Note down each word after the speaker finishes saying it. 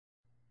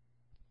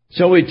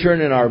Shall we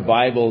turn in our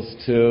Bibles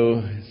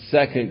to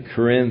 2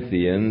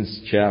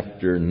 Corinthians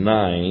chapter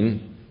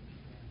 9.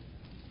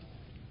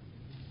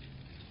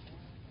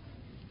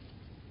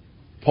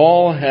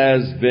 Paul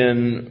has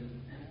been,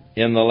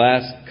 in the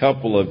last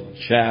couple of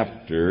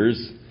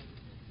chapters,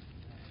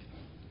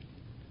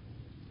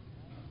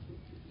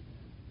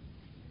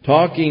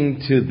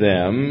 talking to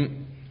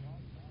them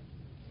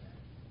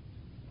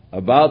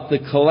about the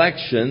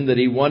collection that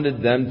he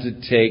wanted them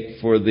to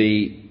take for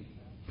the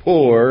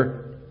poor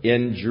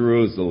in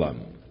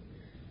Jerusalem.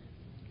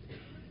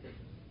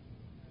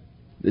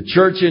 The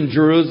church in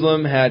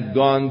Jerusalem had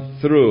gone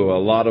through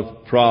a lot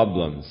of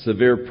problems,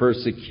 severe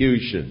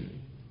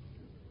persecution.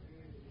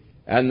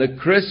 And the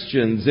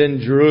Christians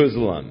in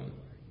Jerusalem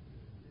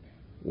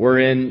were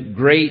in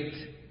great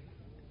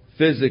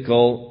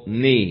physical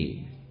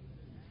need.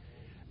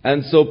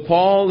 And so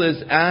Paul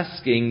is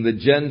asking the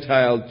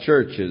Gentile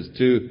churches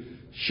to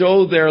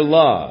show their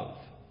love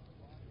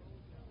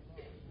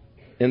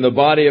in the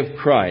body of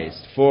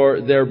Christ for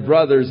their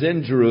brothers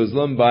in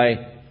Jerusalem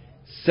by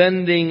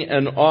sending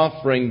an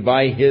offering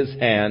by his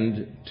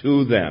hand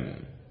to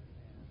them.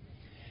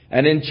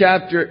 And in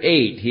chapter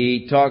 8,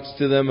 he talks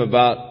to them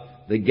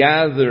about the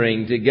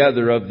gathering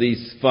together of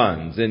these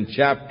funds. In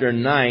chapter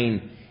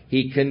 9,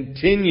 he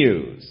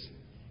continues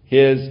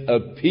his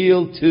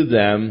appeal to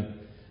them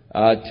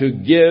to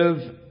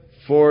give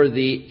for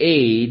the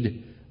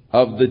aid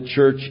of the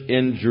church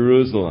in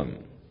Jerusalem.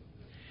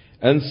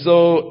 And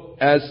so,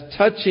 as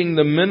touching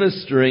the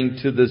ministering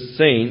to the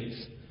saints,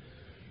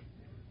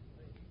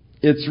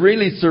 it's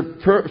really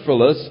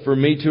superfluous for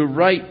me to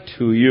write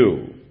to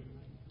you.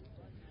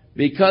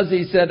 Because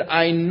he said,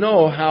 I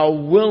know how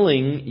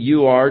willing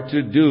you are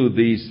to do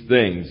these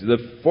things.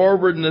 The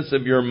forwardness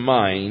of your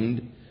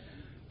mind,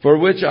 for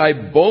which I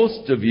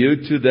boast of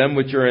you to them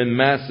which are in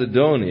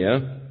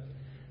Macedonia,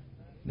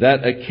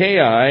 that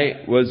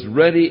Achaia was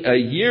ready a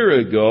year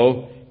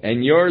ago,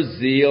 and your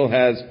zeal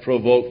has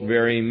provoked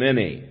very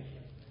many.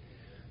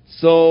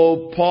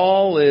 So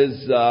Paul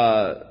is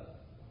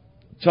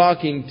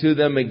talking to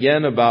them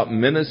again about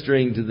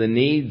ministering to the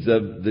needs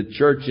of the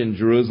church in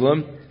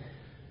Jerusalem.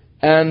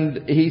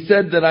 And he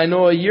said that I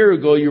know a year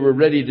ago you were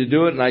ready to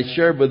do it, and I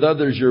shared with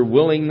others your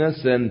willingness,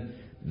 and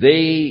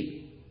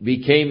they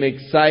became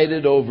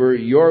excited over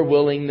your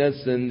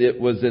willingness, and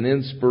it was an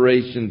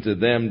inspiration to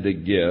them to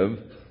give.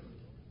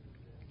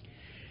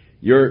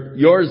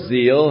 Your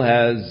zeal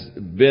has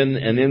been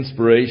an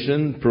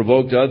inspiration,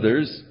 provoked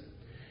others.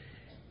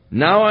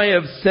 Now I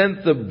have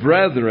sent the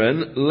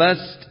brethren,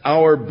 lest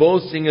our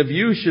boasting of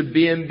you should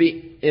be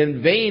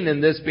in vain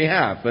in this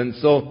behalf. And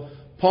so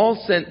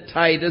Paul sent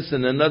Titus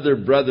and another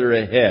brother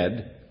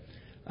ahead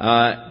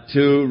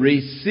to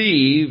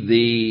receive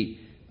the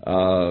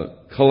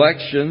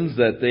collections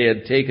that they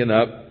had taken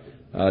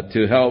up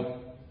to help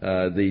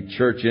the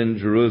church in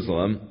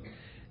Jerusalem.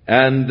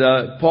 And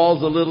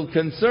Paul's a little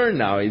concerned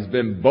now. He's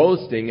been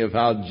boasting of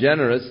how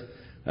generous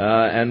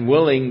and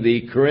willing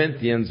the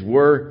Corinthians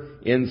were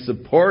in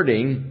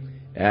supporting,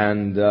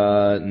 and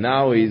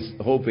now he's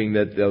hoping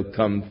that they'll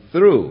come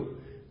through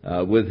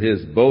with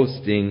his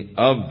boasting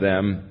of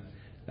them.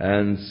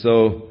 And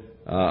so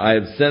I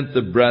have sent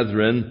the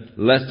brethren,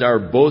 lest our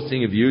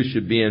boasting of you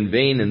should be in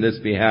vain in this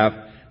behalf,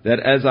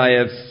 that as I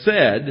have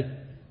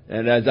said,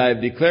 and as I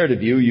have declared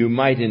of you, you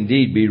might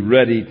indeed be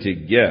ready to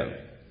give.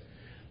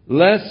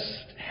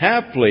 Lest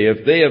haply,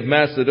 if they of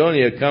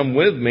Macedonia come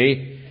with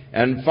me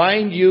and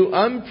find you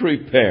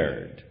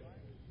unprepared,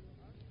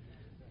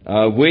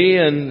 we,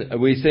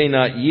 and we say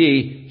not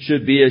ye,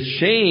 should be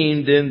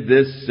ashamed in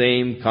this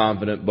same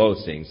confident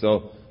boasting.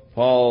 So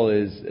Paul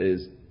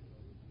is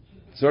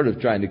sort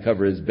of trying to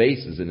cover his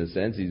bases in a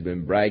sense. He's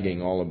been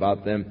bragging all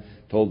about them,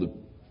 told the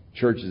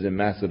churches in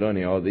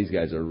Macedonia, oh, these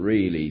guys are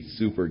really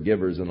super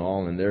givers and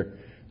all, and they're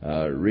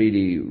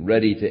really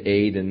ready to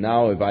aid. And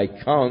now if I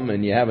come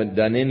and you haven't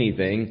done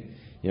anything,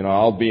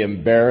 I'll be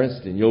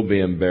embarrassed and you'll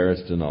be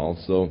embarrassed and all.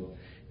 So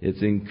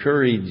it's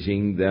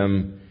encouraging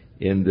them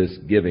in this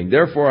giving.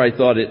 Therefore I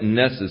thought it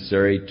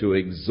necessary to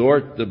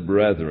exhort the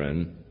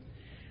brethren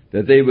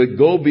that they would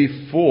go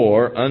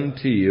before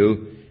unto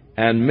you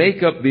and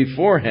make up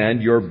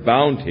beforehand your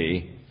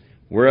bounty,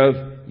 whereof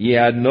ye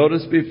had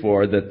noticed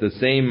before, that the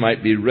same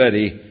might be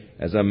ready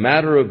as a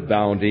matter of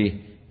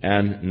bounty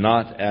and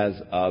not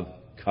as of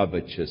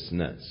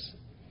covetousness.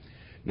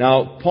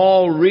 Now,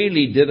 Paul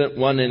really didn't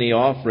want any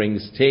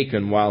offerings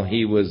taken while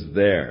he was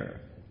there.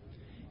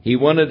 He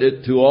wanted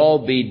it to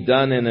all be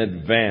done in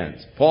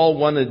advance. Paul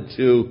wanted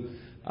to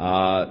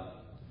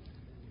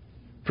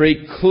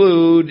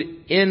preclude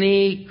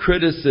any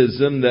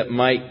criticism that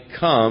might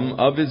come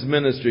of his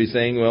ministry,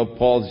 saying, well,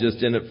 Paul's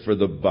just in it for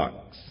the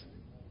bucks.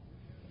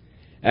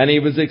 And he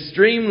was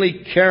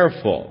extremely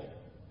careful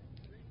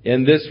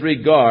in this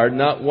regard,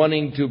 not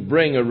wanting to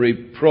bring a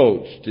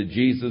reproach to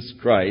Jesus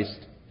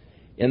Christ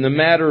in the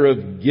matter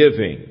of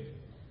giving.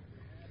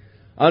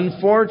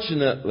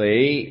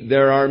 Unfortunately,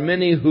 there are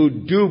many who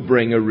do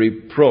bring a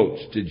reproach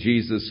to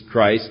Jesus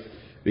Christ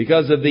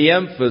because of the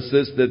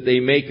emphasis that they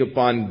make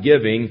upon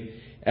giving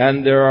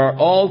And there are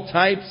all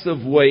types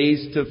of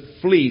ways to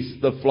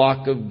fleece the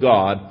flock of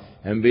God.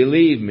 And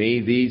believe me,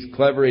 these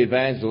clever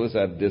evangelists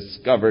have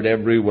discovered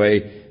every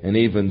way, and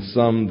even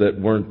some that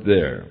weren't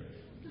there.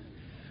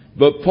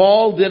 But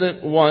Paul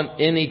didn't want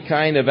any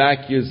kind of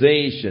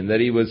accusation that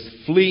he was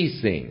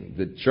fleecing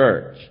the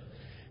church.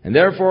 And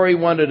therefore he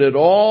wanted it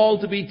all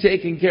to be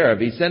taken care of.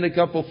 He sent a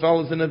couple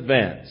fellows in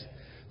advance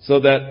so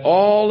that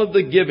all of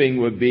the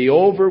giving would be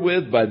over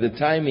with by the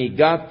time he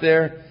got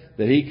there,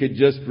 that he could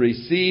just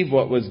receive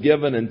what was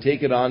given and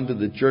take it on to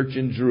the church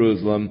in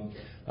Jerusalem,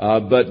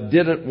 but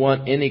didn't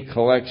want any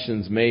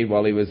collections made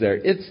while he was there.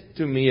 It's,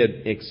 to me,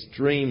 an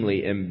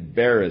extremely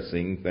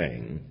embarrassing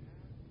thing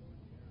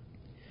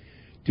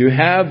to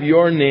have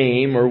your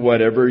name or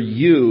whatever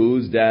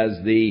used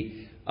as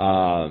the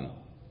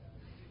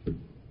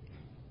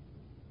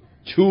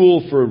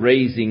tool for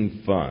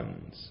raising funds.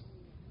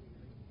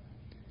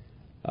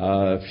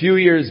 A few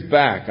years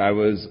back, I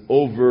was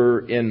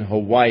over in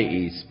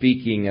Hawaii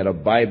speaking at a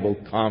Bible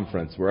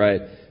conference where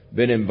I'd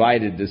been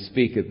invited to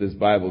speak at this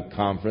Bible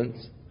conference.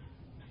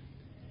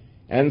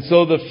 And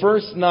so the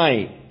first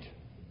night,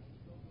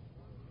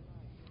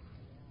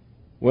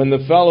 when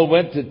the fellow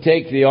went to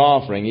take the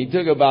offering, he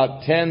took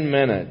about 10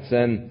 minutes.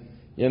 And,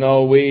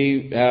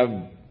 we have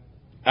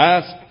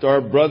asked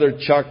our brother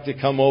Chuck to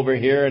come over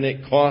here, and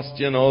it cost,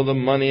 the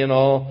money and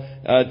all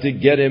to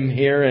get him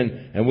here.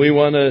 And we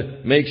want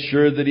to make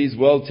sure that he's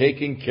well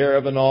taken care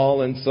of and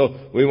all. And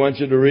so we want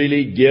you to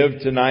really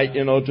give tonight,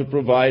 to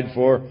provide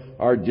for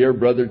our dear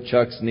brother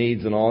Chuck's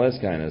needs and all this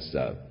kind of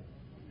stuff.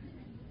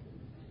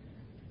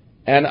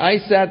 And I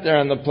sat there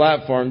on the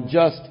platform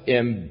just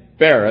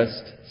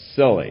embarrassed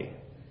silly.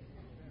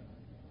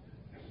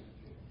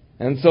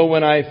 And so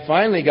when I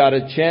finally got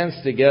a chance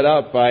to get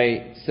up,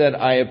 I said,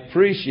 I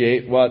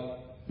appreciate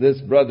what this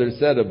brother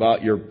said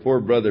about your poor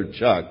brother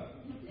Chuck.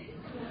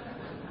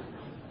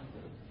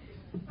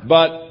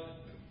 But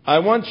I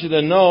want you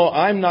to know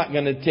I'm not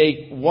going to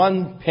take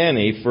 1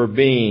 penny for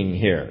being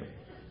here.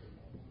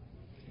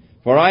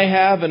 For I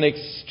have an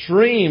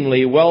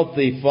extremely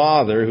wealthy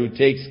father who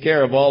takes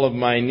care of all of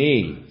my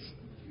needs.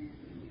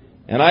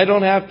 And I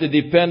don't have to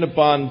depend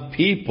upon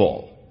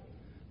people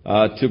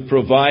to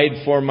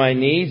provide for my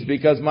needs,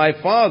 because my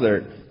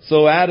father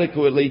so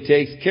adequately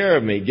takes care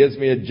of me, gives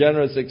me a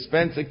generous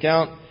expense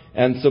account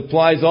and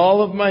supplies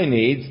all of my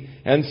needs.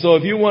 And so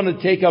if you want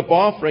to take up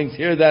offerings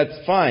here, that's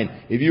fine.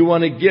 If you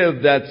want to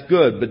give, that's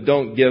good. But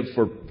don't give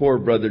for poor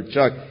brother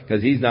Chuck,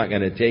 because he's not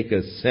going to take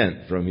a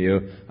cent from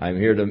you. I'm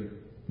here to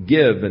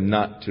give and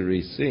not to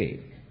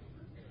receive.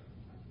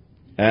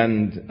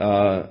 And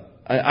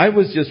I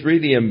was just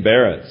really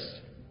embarrassed.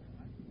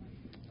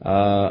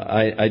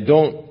 I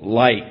don't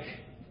like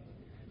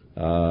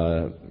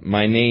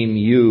my name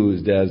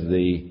used as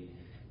the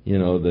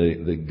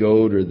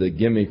goat or the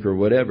gimmick or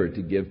whatever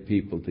to give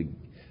people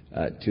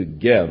to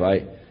give.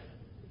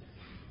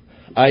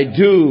 I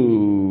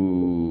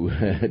do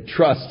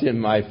trust in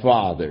my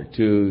Father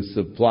to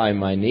supply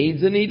my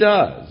needs, and He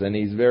does, and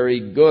He's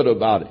very good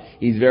about it.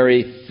 He's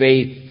very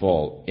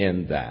faithful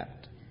in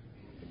that.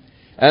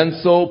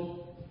 And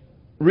so,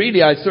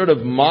 really, I sort of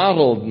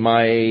modeled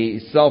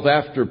myself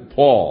after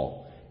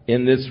Paul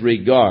in this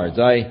regards.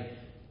 I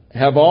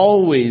have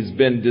always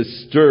been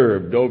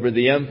disturbed over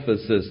the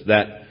emphasis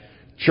that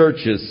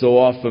churches so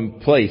often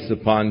place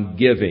upon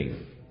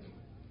giving.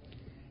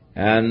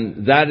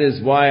 And that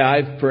is why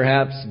I've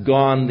perhaps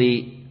gone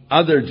the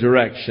other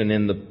direction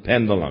in the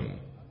pendulum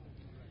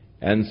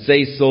and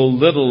say so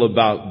little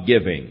about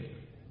giving.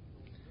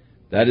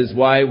 That is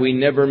why we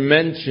never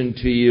mention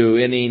to you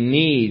any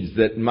needs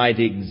that might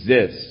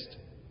exist.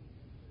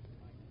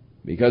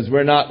 Because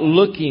we're not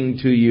looking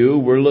to you,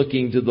 we're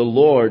looking to the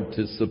Lord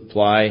to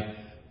supply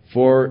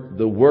for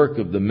the work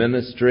of the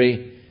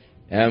ministry.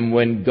 And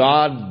when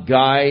God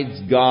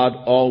guides, God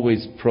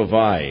always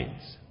provides.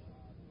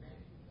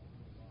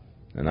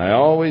 And I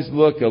always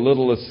look a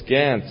little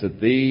askance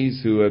at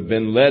these who have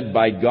been led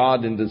by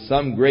God into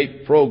some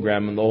great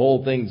program, and the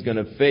whole thing's going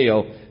to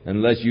fail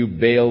unless you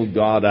bail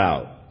God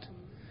out.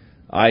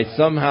 I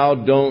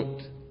somehow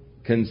don't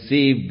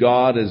conceive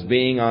God as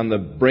being on the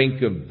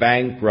brink of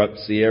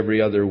bankruptcy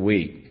every other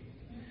week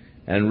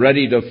and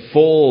ready to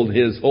fold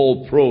His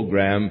whole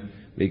program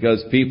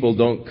because people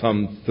don't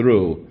come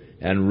through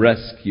and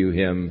rescue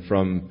Him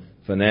from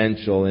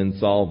financial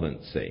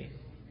insolvency.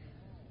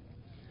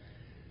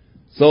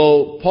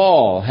 So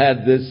Paul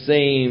had this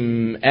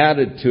same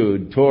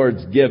attitude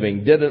towards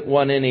giving, didn't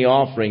want any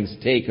offerings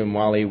taken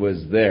while he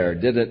was there,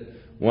 didn't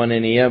want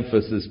any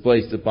emphasis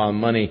placed upon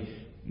money.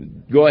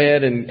 Go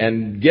ahead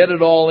and get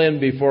it all in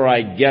before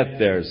I get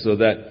there, so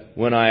that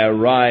when I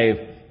arrive,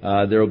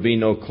 there will be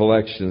no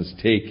collections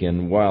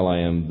taken while I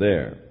am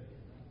there.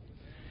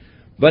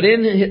 But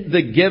in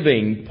the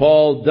giving,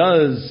 Paul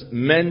does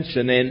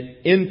mention an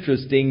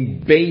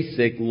interesting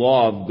basic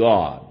law of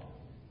God.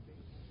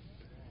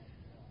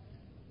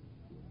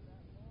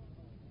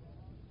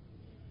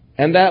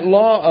 And that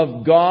law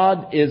of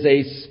God is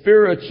a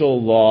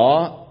spiritual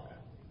law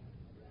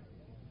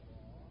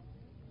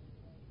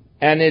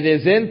And it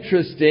is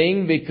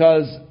interesting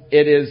because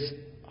it is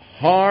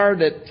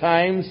hard at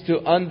times to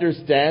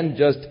understand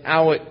just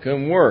how it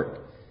can work.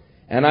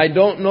 And I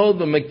don't know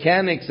the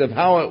mechanics of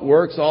how it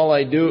works. All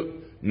I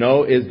do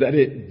know is that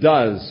it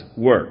does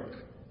work.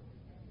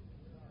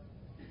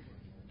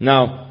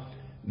 Now,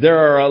 there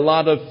are a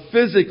lot of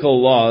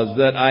physical laws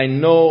that I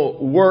know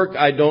work.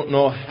 I don't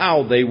know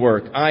how they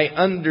work. I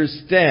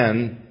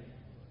understand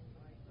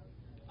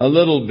a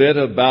little bit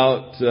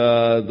about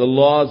the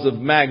laws of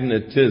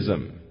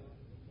magnetism,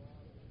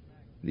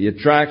 the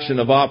attraction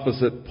of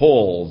opposite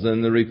poles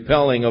and the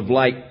repelling of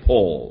like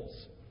poles.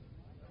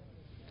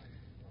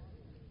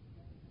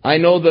 I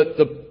know that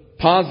the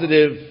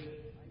positive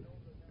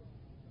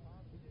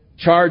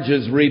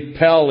charges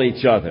repel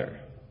each other.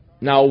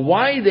 Now,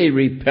 why they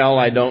repel,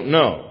 I don't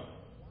know.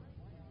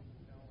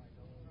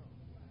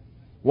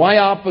 Why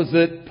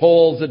opposite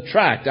poles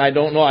attract, I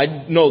don't know.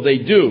 I know they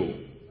do.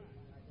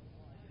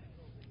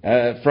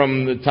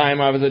 From the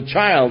time I was a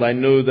child, I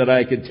knew that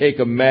I could take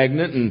a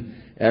magnet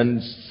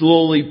and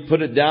slowly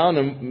put it down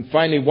and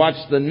finally watch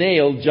the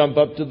nail jump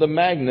up to the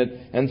magnet,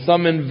 and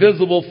some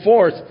invisible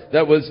force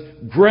that was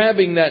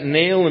grabbing that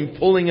nail and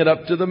pulling it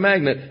up to the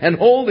magnet and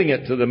holding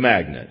it to the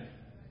magnet.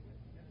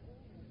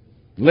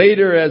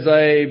 Later, as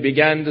I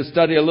began to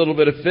study a little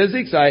bit of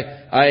physics,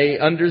 I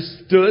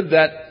understood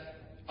that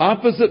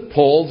opposite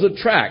poles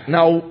attract.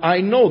 Now, I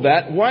know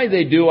that. Why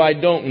they do, I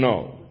don't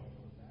know.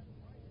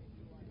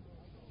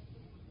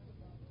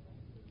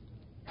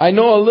 I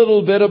know a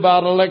little bit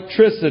about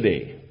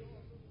electricity.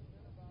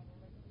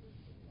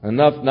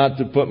 Enough not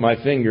to put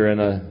my finger in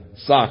a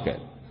socket.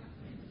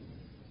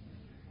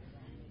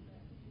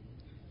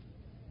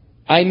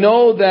 I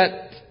know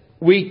that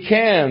we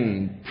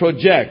can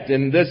project,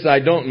 and this I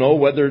don't know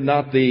whether or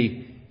not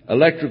the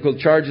electrical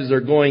charges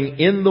are going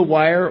in the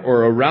wire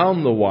or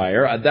around the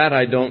wire. That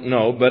I don't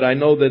know, but I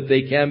know that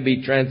they can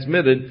be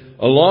transmitted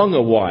along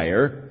a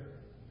wire.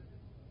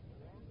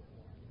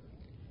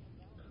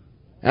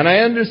 And I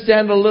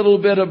understand a little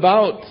bit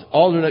about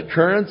alternate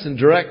currents and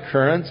direct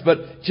currents,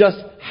 but just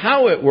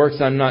how it works,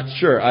 I'm not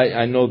sure.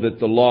 I know that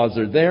the laws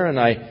are there, and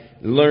I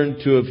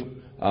learned to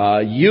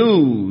have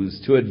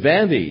used to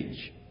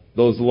advantage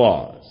those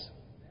laws.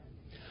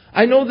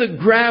 I know that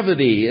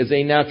gravity is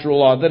a natural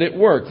law, that it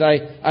works.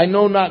 I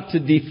know not to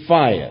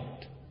defy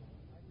it.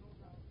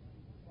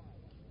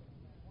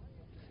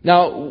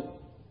 Now,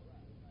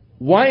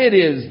 why it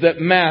is that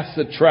mass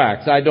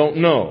attracts, I don't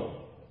know.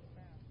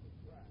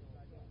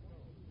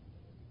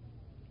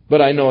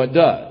 But I know it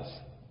does.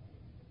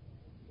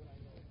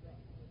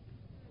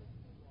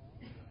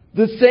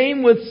 The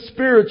same with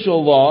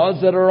spiritual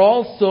laws that are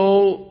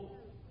also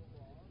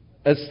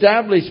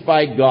established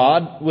by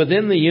God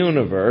within the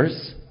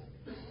universe.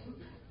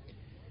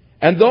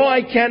 And though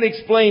I can't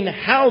explain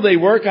how they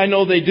work, I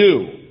know they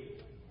do.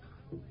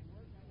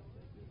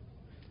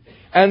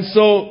 And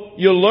so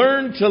you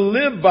learn to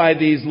live by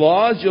these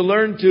laws, you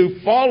learn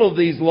to follow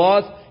these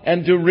laws,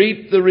 and to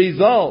reap the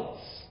results.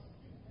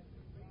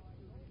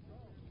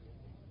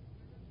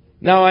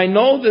 Now, I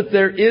know that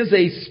there is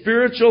a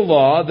spiritual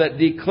law that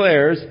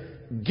declares,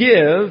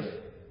 "Give,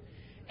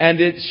 and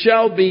it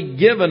shall be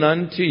given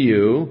unto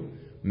you,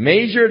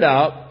 measured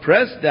out,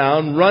 pressed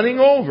down, running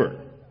over."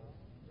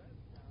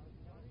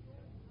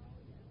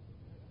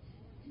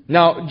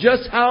 Now,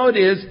 just how it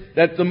is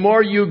that the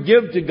more you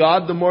give to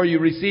God, the more you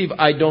receive,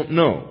 I don't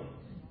know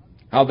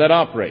how that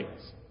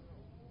operates.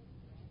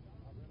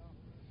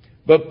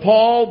 But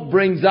Paul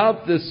brings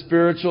out this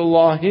spiritual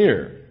law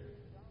here.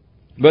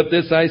 But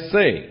this I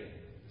say,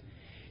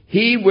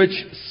 he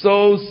which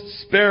sows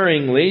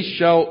sparingly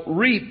shall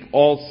reap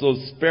also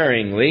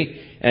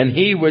sparingly, and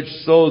he which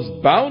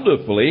sows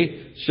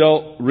bountifully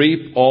shall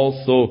reap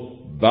also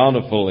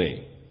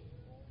bountifully.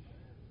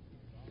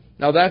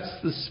 Now that's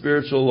the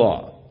spiritual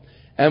law.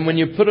 And when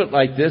you put it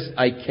like this,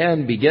 I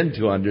can begin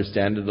to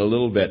understand it a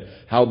little bit,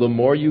 how the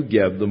more you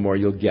give, the more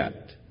you'll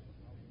get.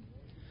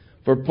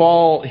 For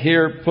Paul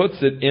here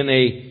puts it in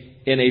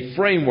a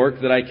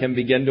framework that I can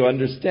begin to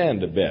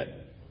understand a bit.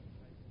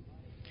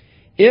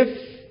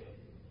 If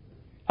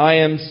I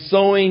am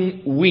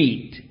sowing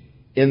wheat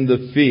in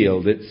the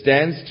field, it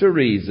stands to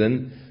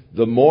reason,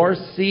 the more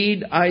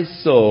seed I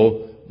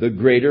sow, the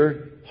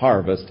greater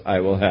harvest I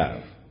will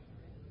have.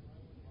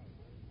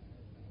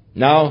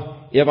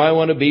 Now, if I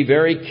want to be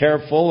very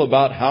careful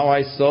about how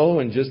I sow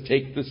and just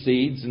take the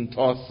seeds and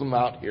toss them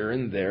out here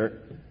and there,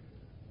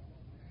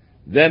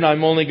 then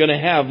I'm only going to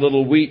have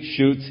little wheat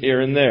shoots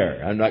here and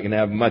there. I'm not going to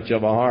have much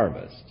of a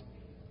harvest.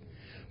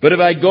 But if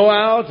I go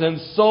out and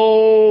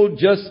sow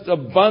just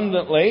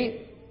abundantly,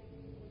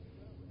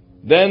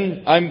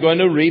 then I'm going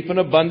to reap an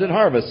abundant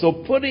harvest. So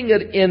putting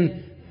it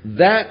in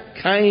that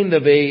kind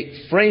of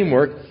a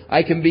framework,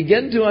 I can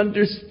begin to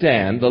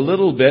understand a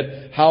little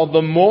bit how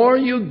the more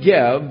you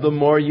give, the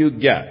more you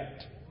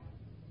get.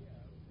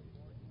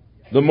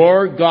 The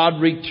more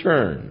God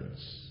returns,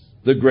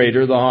 the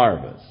greater the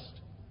harvest.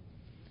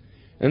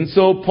 And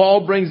so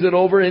Paul brings it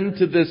over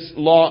into this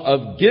law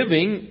of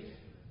giving,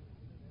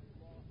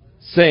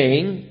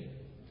 saying,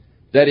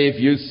 That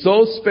if you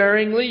sow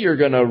sparingly, you're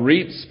going to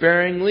reap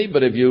sparingly,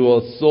 but if you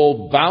will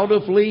sow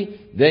bountifully,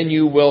 then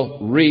you will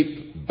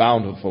reap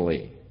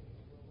bountifully.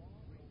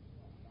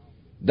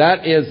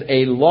 That is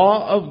a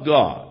law of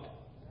God.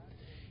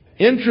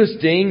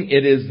 Interesting,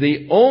 it is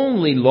the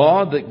only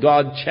law that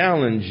God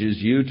challenges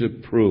you to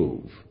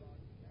prove.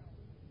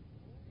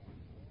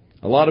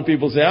 A lot of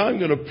people say, I'm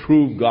going to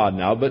prove God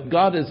now, but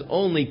God has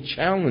only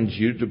challenged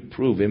you to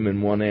prove Him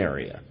in one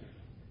area.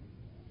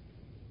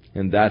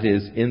 And that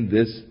is in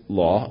this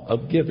law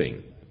of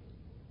giving.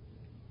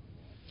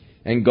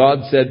 And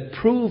God said,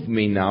 prove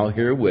me now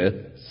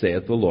herewith,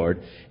 saith the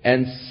Lord,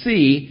 and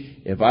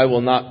see if I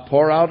will not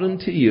pour out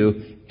unto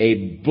you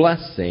a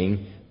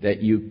blessing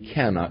that you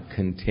cannot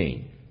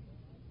contain.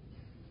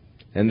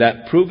 And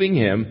that proving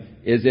Him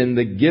is in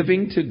the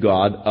giving to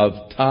God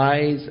of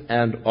tithes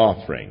and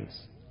offerings.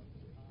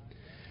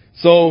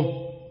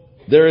 So,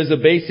 there is a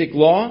basic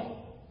law.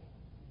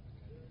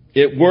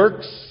 It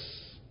works.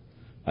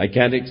 I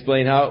can't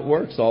explain how it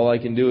works. All I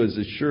can do is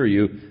assure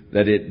you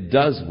that it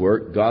does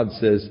work. God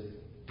says,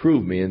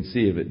 prove me and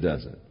see if it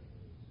doesn't.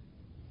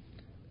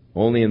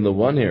 Only in the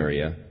one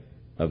area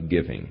of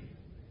giving.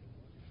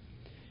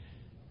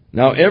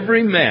 Now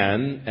every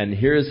man, and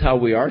here's how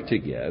we are to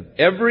give,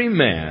 every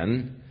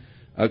man,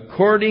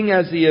 according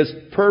as he has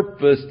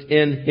purposed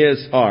in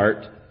his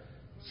heart,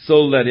 so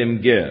let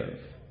him give.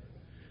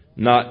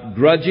 Not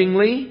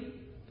grudgingly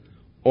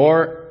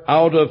or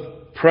out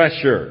of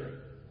pressure.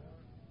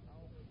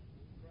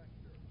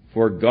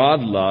 For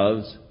God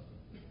loves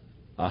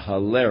a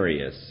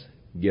hilarious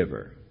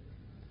giver.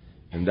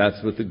 And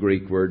that's what the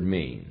Greek word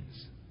means.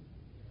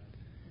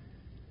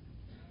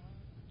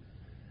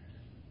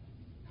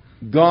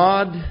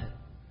 God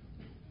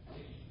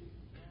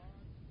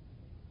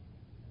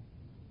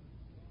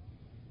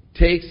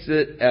takes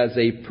it as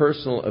a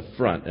personal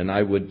affront, and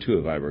I would too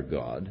if I were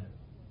God,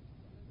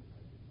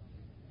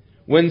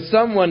 when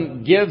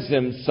someone gives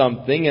Him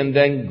something and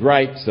then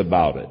gripes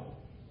about it.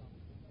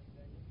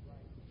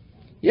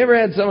 You ever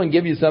had someone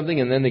give you something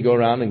and then they go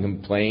around and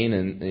complain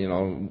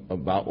and,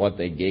 about what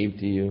they gave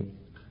to you?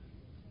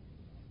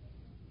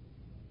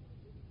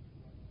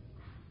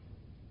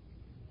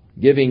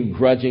 Giving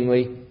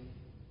grudgingly.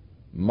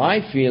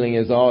 My feeling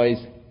is always,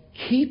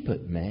 keep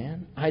it,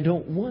 man. I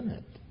don't want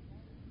it.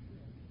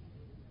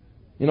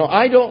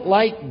 I don't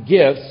like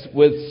gifts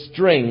with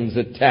strings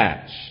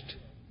attached.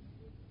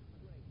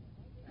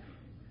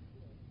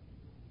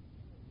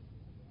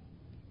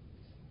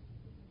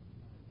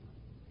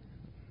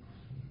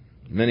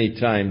 Many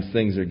times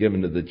things are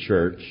given to the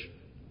church,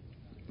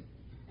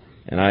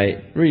 and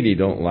I really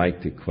don't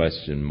like to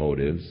question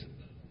motives.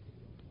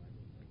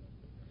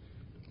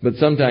 But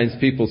sometimes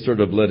people sort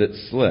of let it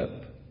slip.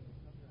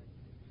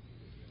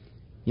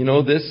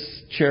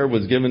 This chair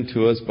was given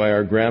to us by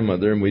our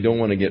grandmother, and we don't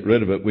want to get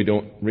rid of it. We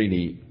don't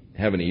really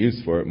have any use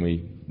for it, and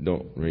we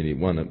don't really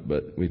want it,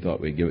 but we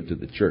thought we'd give it to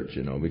the church,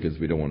 because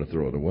we don't want to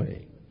throw it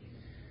away.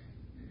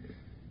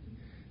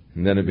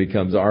 And then it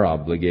becomes our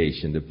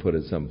obligation to put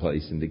it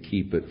someplace and to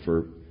keep it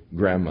for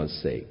Grandma's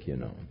sake,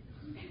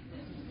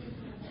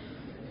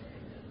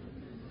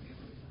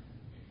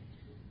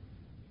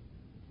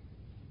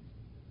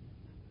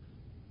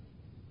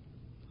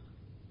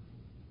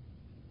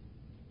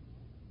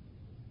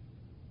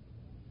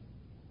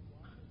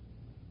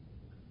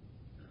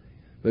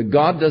 But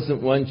God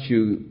doesn't want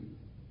you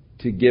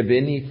to give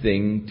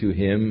anything to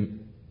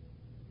Him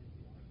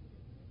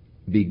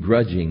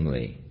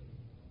begrudgingly.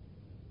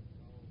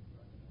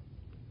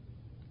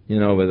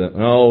 With an,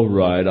 all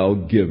right, I'll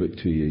give it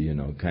to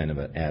you, kind of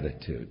an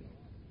attitude.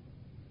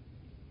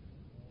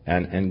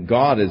 And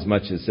God as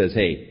much as says,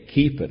 hey,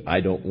 keep it.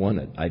 I don't want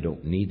it. I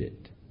don't need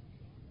it.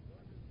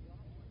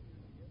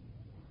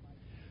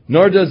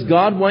 Nor does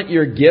God want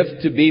your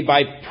gift to be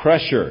by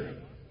pressure.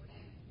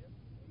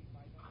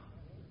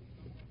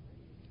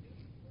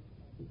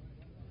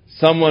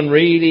 Someone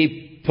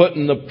really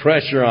putting the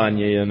pressure on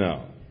you,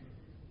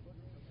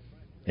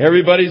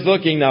 Everybody's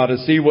looking now to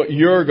see what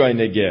you're going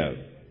to give.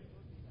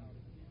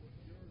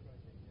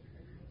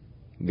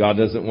 God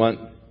doesn't want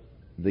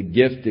the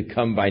gift to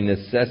come by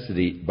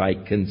necessity, by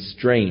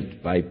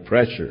constraint, by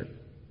pressure.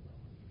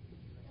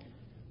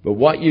 But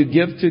what you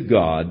give to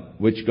God,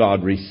 which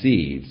God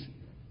receives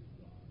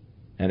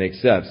and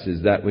accepts,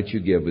 is that which you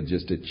give with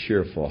just a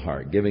cheerful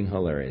heart, giving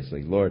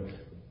hilariously. Lord,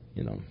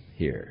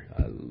 here,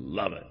 I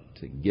love it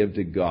to give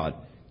to God.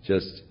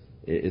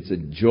 It's a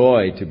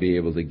joy to be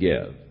able to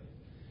give.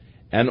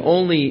 And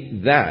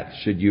only that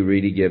should you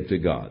really give to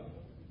God.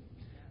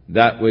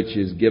 That which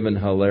is given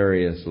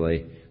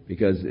hilariously,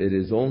 because it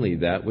is only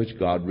that which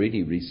God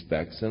really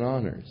respects and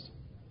honors.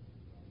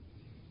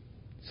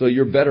 So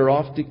you're better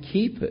off to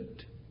keep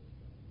it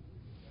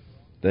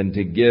than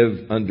to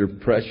give under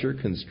pressure,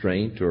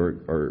 constraint,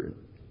 or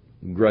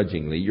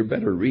grudgingly. You're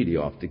better really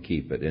off to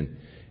keep it.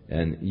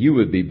 And you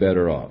would be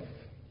better off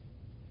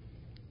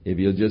if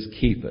you'll just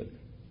keep it.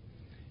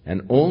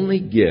 And only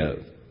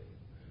give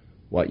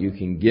what you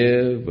can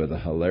give with a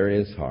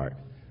hilarious heart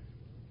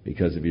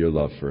because of your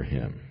love for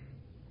Him.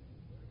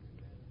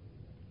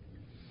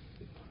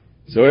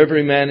 So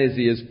every man as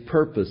he has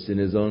purpose in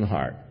his own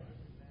heart,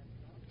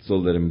 so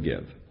let him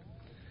give.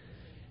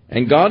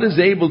 And God is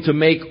able to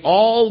make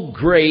all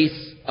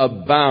grace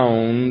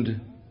abound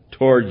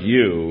toward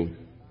you,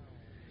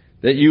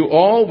 that you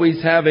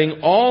always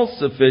having all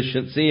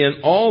sufficiency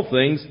in all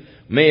things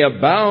may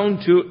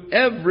abound to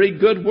every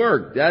good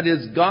work. That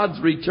is God's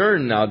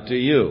return now to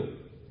you.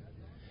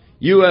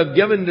 You have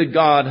given to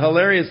God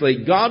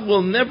hilariously. God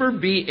will never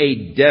be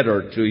a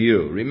debtor to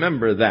you.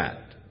 Remember that.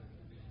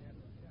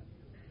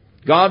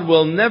 God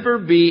will never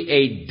be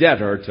a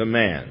debtor to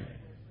man.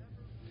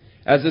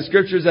 As the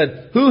Scripture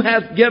said, who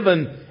hath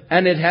given,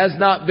 and it has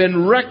not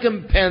been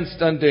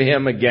recompensed unto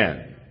him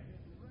again?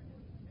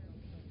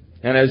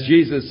 And as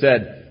Jesus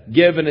said,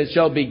 give and it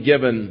shall be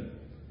given,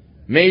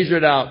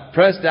 measured out,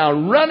 pressed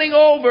down, running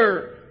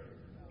over,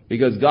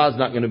 because God's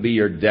not going to be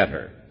your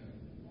debtor.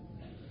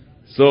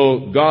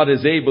 So God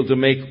is able to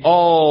make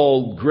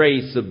all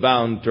grace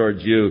abound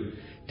towards you,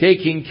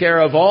 taking care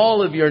of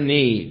all of your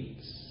needs.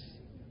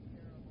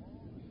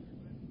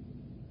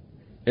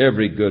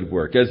 Every good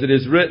work. As it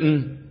is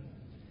written,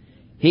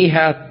 He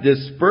hath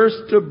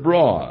dispersed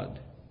abroad.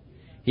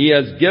 He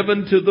has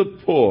given to the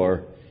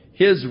poor.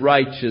 His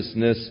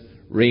righteousness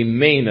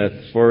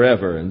remaineth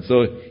forever. And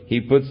so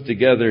he puts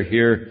together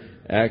here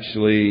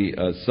actually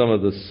some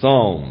of the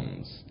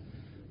Psalms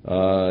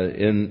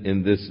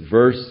in this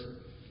verse.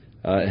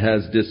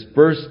 Has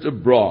dispersed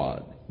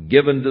abroad,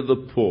 given to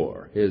the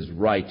poor, his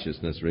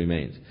righteousness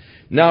remains.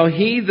 Now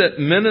he that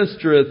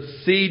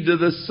ministereth seed to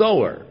the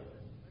sower,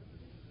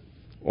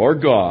 or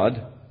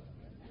God,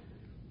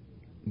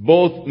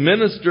 both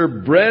minister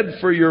bread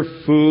for your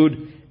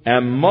food,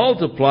 and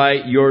multiply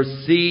your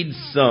seed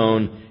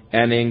sown,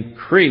 and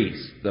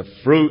increase the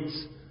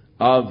fruits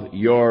of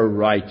your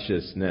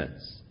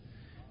righteousness.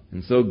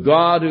 And so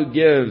God, who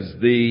gives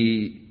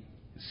the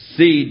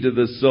seed to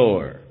the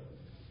sower,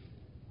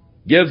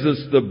 gives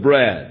us the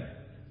bread.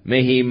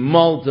 May He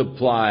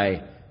multiply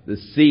the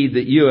seed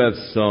that you have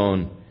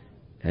sown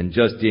and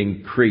just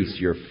increase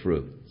your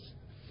fruits.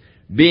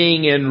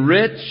 Being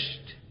enriched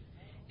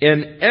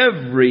in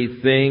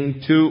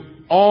everything to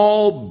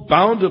all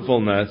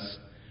bountifulness,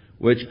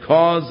 which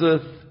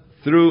causeth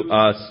through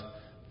us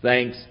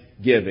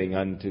thanksgiving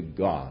unto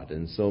God.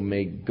 And so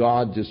may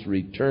God just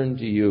return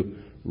to you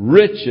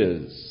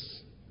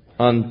riches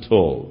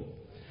untold.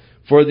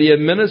 For the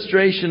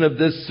administration of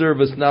this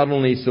service not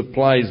only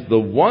supplies the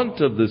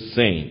want of the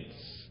saints,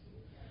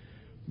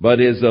 but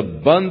is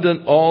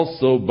abundant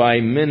also by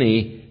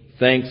many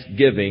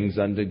thanksgivings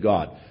unto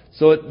God.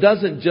 So it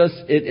doesn't just,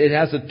 it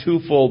has a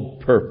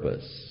twofold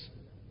purpose.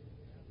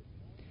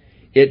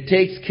 It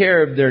takes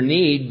care of their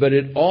need, but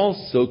it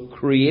also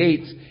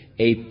creates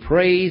a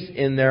praise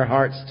in their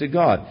hearts to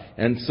God.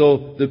 And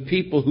so the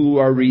people who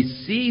are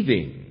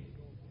receiving,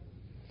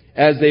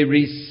 as they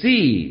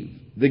receive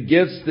the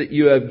gifts that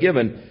you have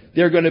given,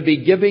 they're going to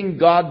be giving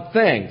God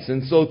thanks.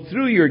 And so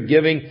through your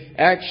giving,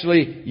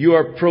 actually, you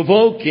are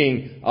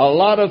provoking a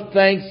lot of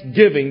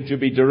thanksgiving to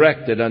be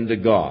directed unto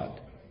God.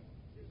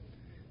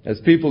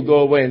 As people go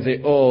away and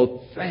say,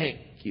 oh, thank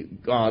you,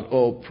 God.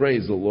 Oh,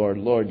 praise the Lord.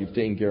 Lord, you've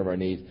taken care of our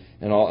needs.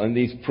 And all. And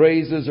these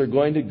praises are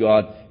going to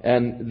God,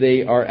 and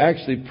they are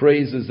actually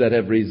praises that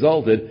have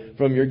resulted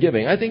from your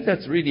giving. I think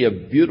that's really a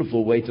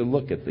beautiful way to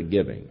look at the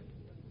giving.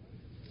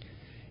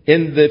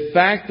 In the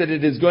fact that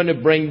it is going to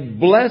bring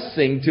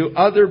blessing to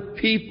other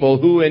people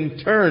who in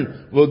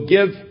turn will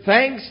give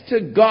thanks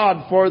to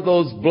God for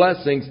those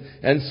blessings.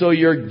 And so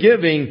your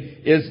giving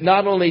is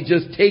not only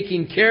just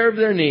taking care of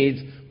their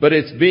needs, but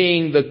it's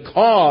being the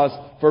cause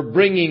for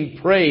bringing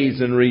praise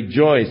and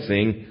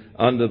rejoicing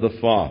unto the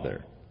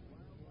Father.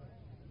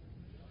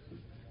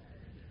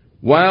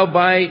 While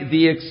by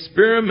the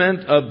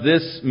experiment of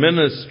this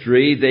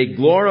ministry they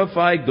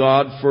glorify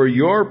God for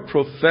your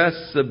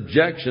professed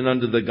subjection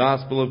unto the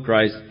gospel of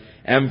Christ,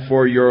 and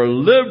for your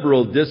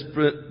liberal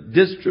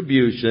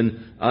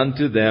distribution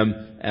unto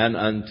them and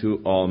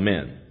unto all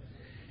men.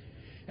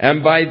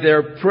 And by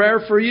their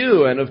prayer for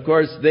you, and of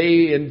course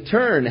they in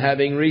turn,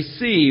 having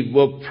received,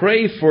 will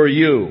pray for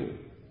you,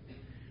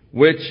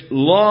 which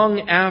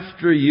long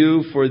after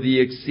you for the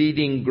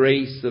exceeding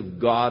grace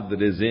of God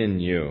that is in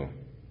you.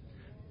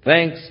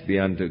 Thanks be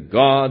unto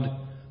God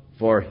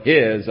for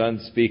His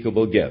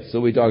unspeakable gift. So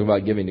we talk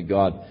about giving to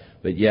God,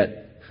 but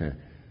yet,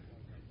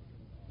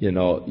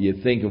 you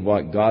think of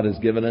what God has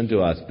given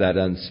unto us, that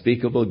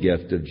unspeakable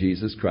gift of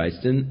Jesus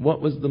Christ. And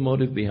what was the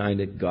motive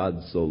behind it?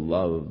 God so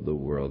loved the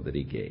world that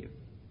He gave.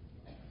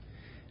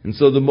 And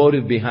so the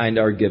motive behind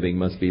our giving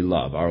must be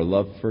love, our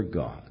love for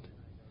God.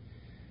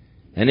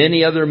 And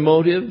any other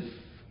motive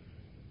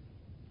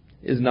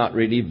is not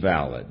really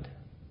valid.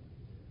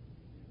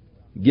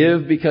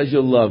 Give because you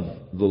love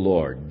the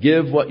Lord.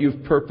 Give what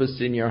you've purposed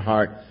in your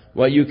heart.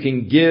 What you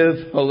can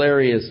give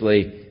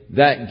hilariously,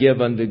 that give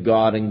unto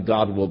God, and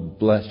God will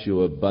bless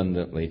you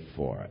abundantly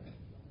for it.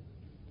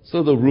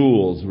 So the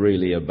rules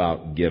really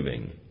about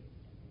giving.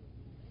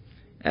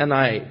 And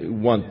I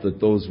want that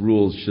those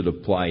rules should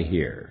apply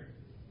here.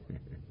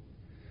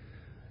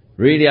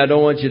 Really, I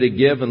don't want you to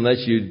give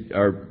unless you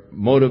are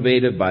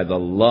motivated by the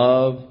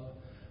love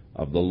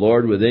of the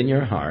Lord within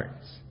your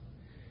hearts.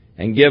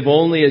 And give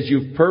only as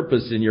you've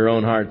purposed in your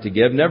own heart to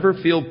give. Never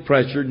feel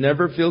pressured,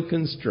 never feel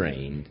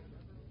constrained.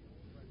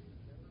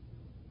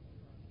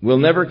 We'll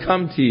never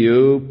come to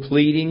you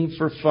pleading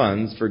for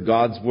funds for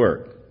God's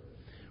work.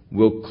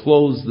 We'll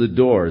close the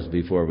doors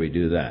before we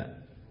do that.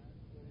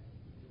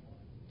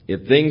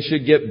 If things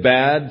should get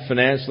bad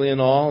financially and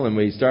all, and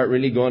we start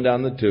really going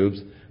down the tubes,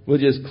 we'll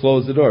just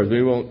close the doors.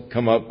 We won't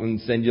come up and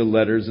send you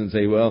letters and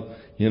say, well,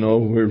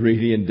 we're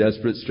really in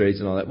desperate straits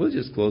and all that. We'll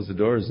just close the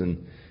doors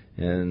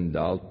and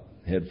I'll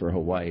head for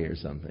Hawaii or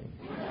something.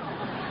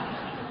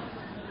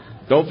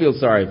 Don't feel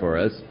sorry for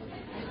us.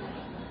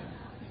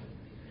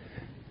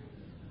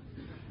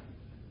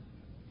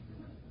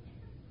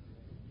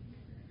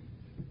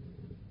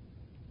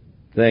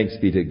 Thanks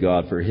be to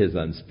God for His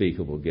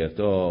unspeakable gift.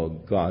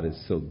 Oh, God is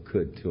so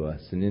good to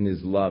us. And in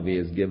His love, He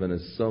has given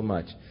us so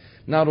much.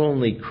 Not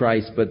only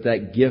Christ, but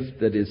that gift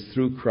that is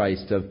through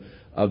Christ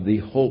of the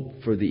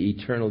hope for the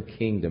eternal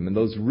kingdom and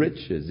those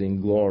riches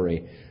in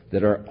glory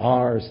that are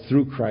ours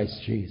through Christ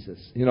Jesus.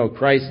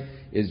 Christ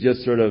is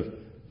just sort of,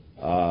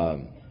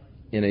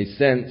 in a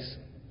sense,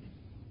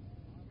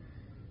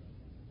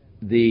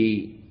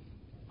 the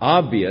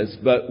obvious,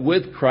 but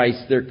with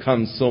Christ there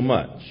comes so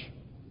much.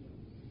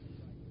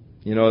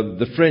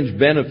 The fringe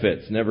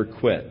benefits never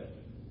quit.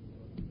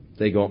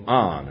 They go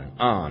on and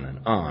on and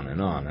on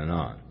and on and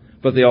on.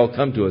 But they all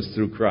come to us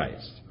through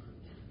Christ.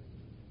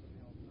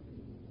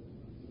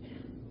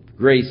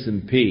 Grace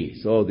and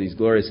peace. Oh, these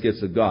glorious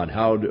gifts of God.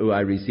 How do I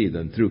receive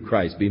them? Through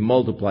Christ. Be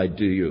multiplied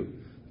to you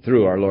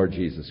through our Lord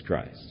Jesus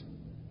Christ.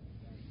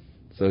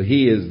 So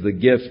He is the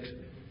gift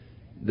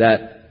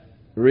that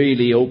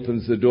really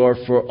opens the door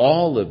for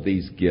all of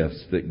these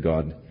gifts that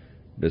God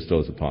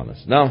bestows upon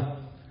us. Now,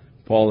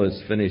 Paul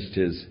has finished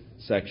his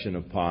section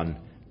upon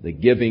the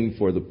giving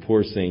for the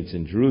poor saints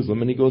in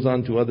Jerusalem, and he goes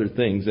on to other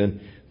things, and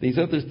these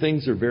other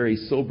things are very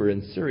sober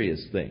and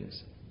serious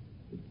things.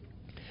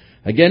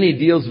 Again, he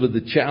deals with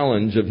the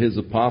challenge of his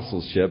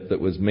apostleship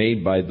that was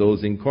made by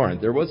those in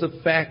Corinth. There was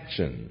a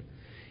faction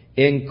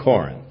in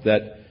Corinth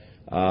that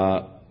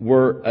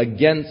were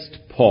against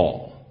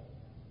Paul.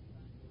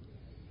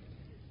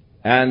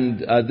 And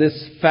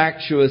this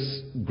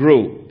factious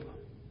group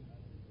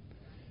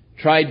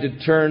tried to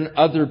turn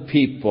other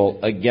people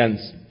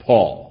against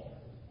Paul.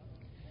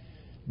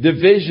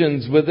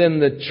 Divisions within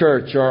the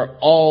church are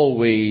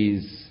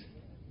always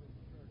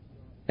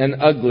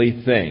an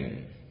ugly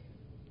thing.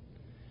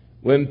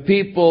 When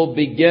people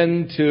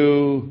begin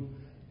to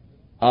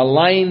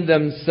align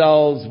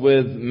themselves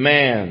with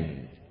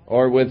man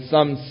or with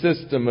some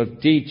system of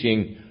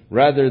teaching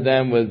rather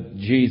than with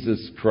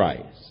Jesus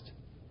Christ.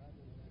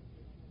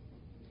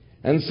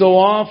 And so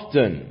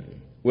often,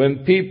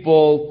 when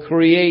people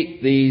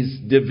create these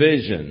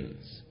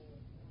divisions,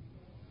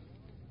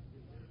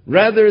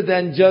 rather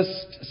than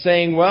just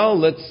saying, well,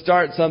 let's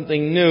start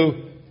something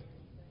new,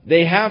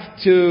 they have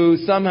to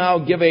somehow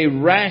give a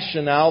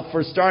rationale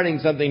for starting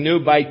something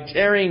new by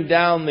tearing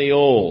down the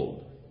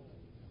old.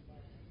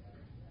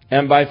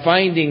 And by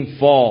finding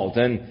fault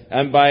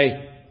and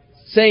by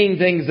saying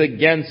things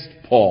against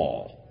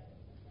Paul.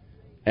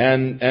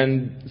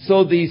 And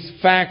so these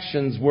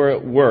factions were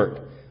at work.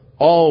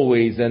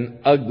 Always an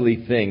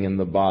ugly thing in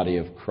the body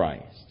of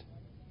Christ.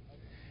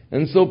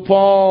 And so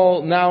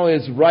Paul now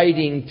is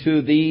writing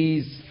to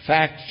these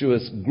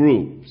factious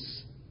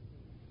groups,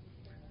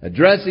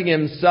 addressing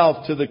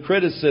himself to the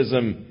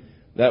criticism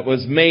that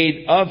was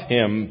made of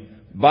him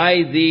by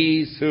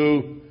these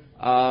who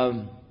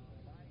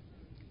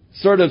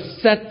sort of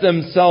set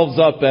themselves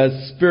up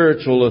as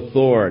spiritual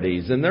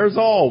authorities. And there's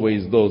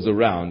always those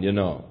around,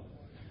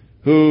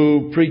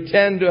 who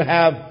pretend to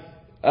have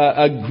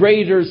a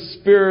greater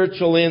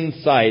spiritual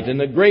insight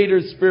and a greater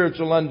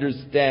spiritual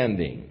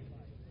understanding.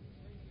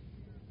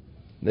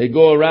 They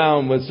go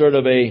around with sort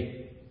of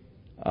a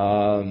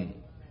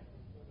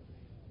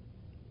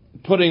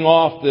putting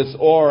off this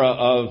aura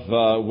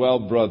of, well,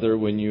 brother,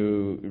 when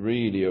you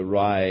really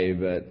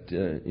arrive at,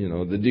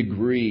 the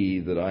degree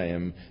that I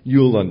am,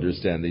 you'll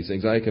understand these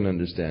things. I can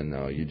understand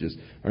now. You just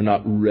are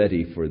not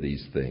ready for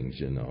these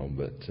things,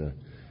 but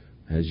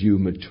as you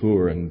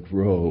mature and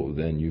grow,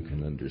 then you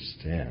can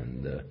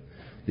understand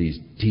these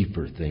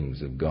deeper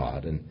things of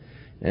God.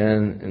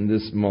 And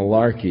this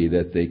malarkey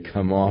that they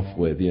come off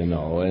with,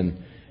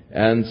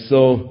 and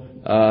so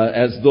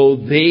as though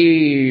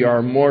they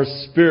are more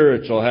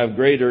spiritual, have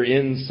greater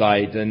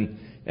insight,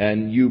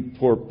 and you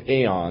poor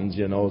peons,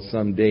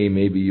 someday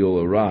maybe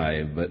you'll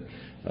arrive, but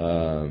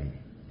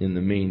in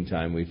the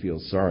meantime we feel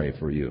sorry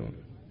for you.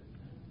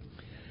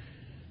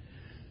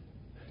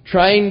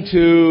 Trying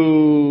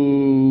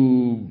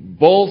to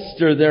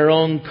bolster their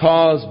own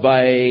cause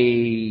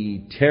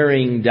by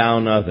tearing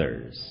down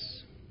others.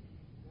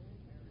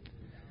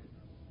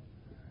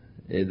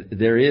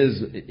 There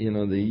is, they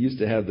used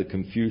to have the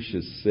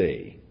Confucius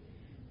say.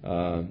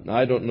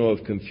 I don't know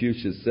if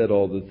Confucius said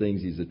all the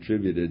things he's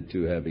attributed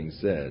to having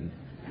said.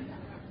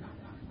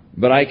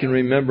 But I can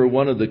remember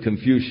one of the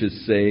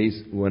Confucius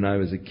says when I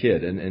was a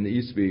kid, and it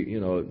used to be,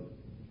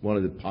 one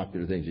of the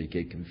popular things you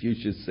get,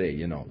 Confucius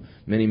say,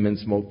 many men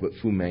smoke but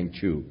Fu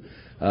Manchu.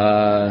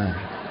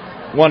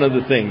 One of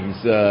the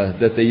things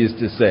that they used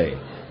to say.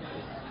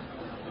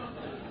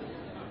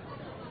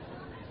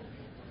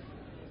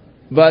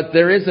 But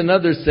there is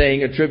another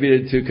saying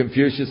attributed to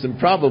Confucius and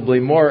probably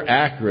more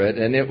accurate,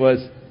 and it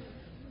was,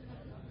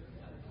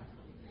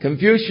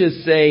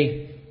 Confucius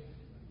say,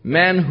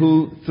 man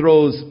who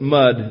throws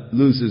mud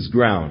loses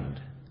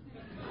ground.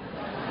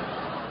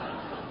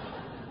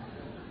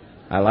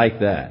 I like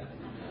that.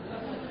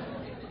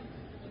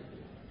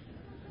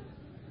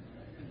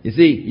 You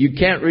see, you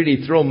can't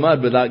really throw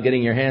mud without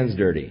getting your hands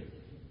dirty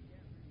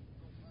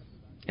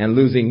and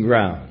losing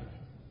ground.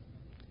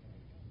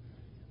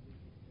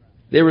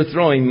 They were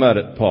throwing mud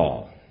at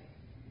Paul.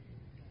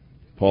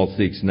 Paul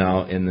seeks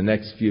now in the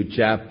next few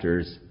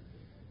chapters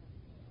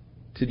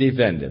to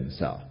defend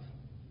himself,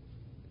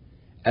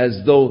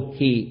 as though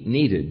he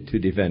needed to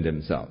defend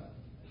himself.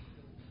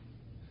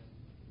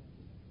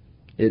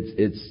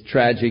 It's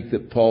tragic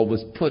that Paul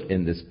was put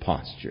in this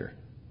posture.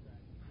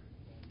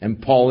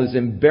 And Paul is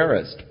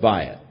embarrassed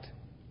by it.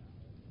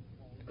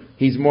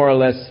 He's more or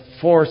less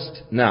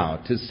forced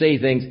now to say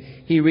things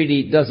he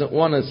really doesn't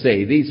want to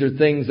say. These are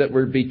things that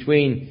were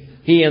between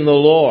he and the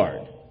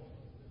Lord.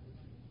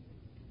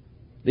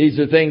 These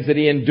are things that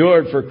he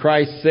endured for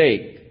Christ's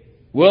sake,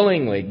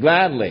 willingly,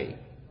 gladly.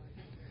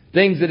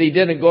 Things that he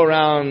didn't go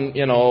around,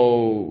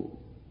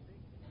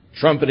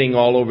 trumpeting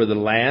all over the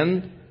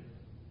land.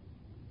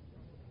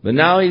 But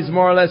now he's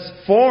more or less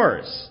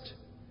forced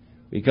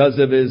because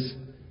of his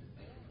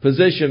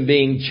position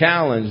being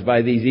challenged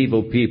by these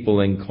evil people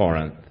in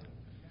Corinth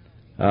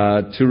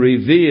to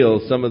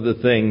reveal some of the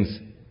things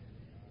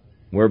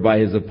whereby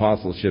his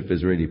apostleship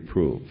is really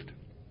proved.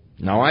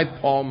 Now I,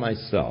 Paul,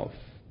 myself,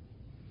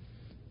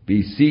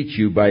 beseech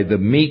you by the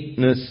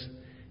meekness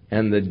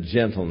and the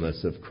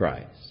gentleness of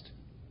Christ,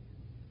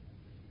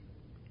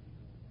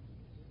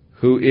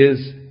 who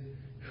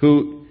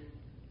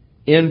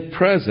in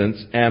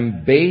presence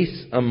am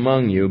base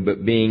among you,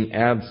 but being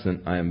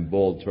absent I am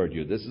bold toward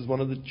you. This is one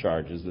of the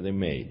charges that they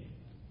made.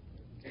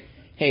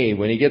 Hey,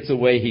 when he gets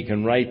away, he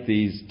can write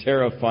these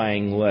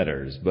terrifying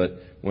letters,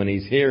 but when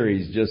he's here,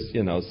 he's just,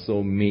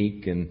 so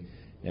meek and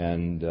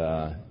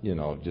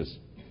just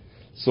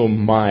so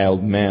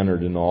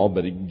mild-mannered and all,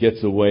 but he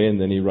gets away and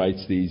then he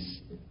writes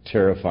these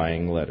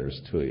terrifying letters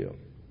to you.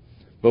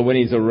 But when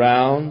he's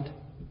around,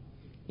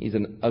 he's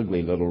an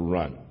ugly little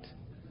runt.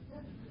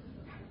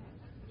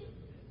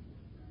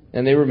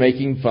 And they were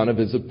making fun of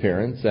his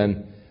appearance,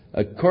 and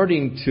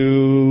according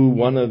to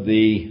one of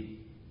the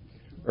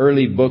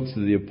early books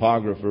of the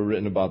Apocrypha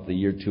written about the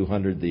year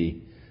 200,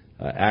 the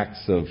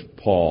Acts of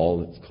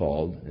Paul, it's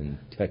called, in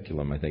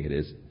Teculum, I think it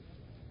is.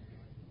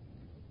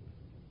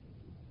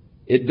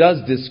 It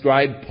does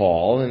describe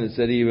Paul, and it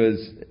said he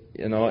was,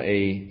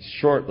 a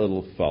short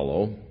little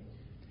fellow,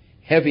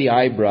 heavy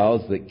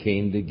eyebrows that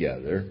came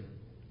together,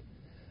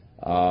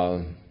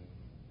 a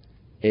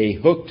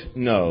hooked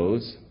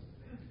nose,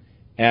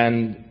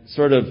 and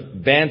sort of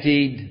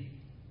bantied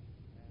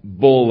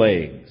bull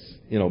legs,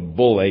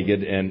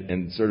 bull-legged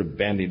and sort of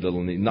bandied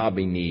little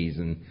knobby knees,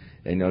 and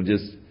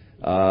just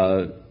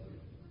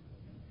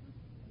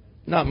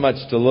not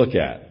much to look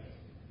at.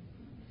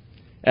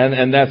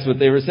 And that's what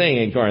they were saying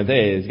in Corinth.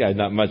 Hey, this guy's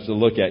not much to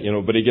look at,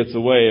 but he gets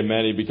away and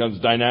man, he becomes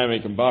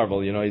dynamic and powerful.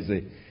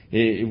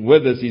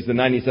 With us, he's the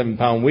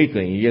 97-pound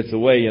weakling. He gets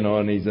away,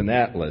 and he's an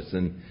Atlas.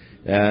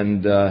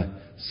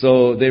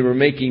 So they were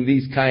making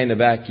these kind of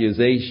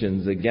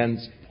accusations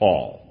against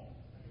Paul.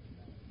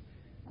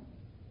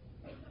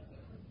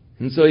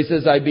 And so he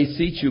says, I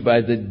beseech you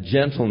by the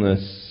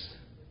gentleness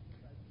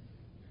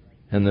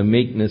and the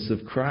meekness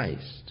of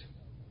Christ,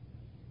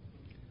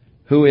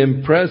 who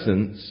in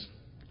presence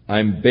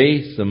I'm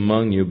base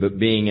among you, but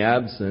being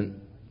absent,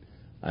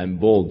 I'm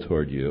bold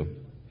toward you.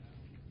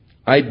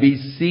 I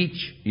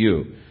beseech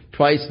you.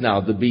 Twice now,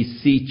 the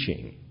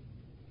beseeching.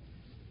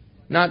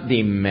 Not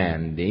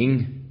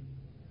demanding,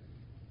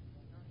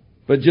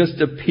 but just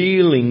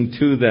appealing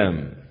to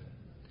them,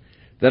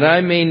 that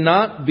I may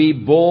not be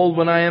bold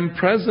when I am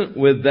present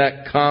with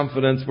that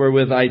confidence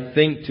wherewith I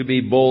think to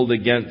be bold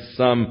against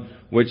some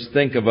which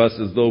think of us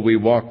as though we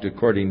walked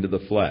according to the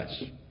flesh.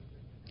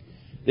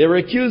 They were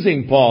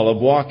accusing Paul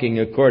of walking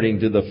according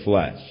to the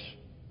flesh.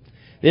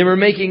 They were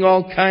making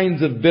all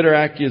kinds of bitter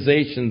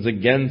accusations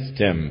against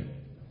him.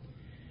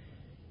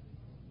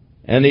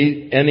 And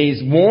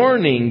he's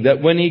warning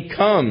that when he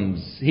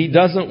comes, he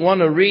doesn't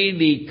want to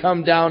really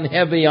come down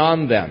heavy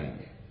on them.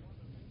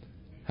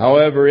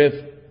 However, if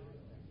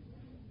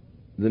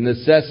the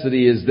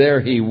necessity is there,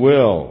 he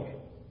will.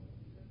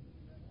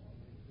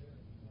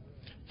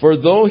 For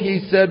though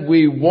he said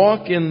we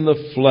walk in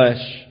the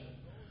flesh,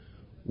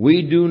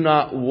 we do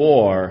not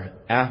war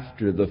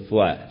after the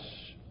flesh.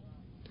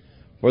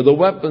 For the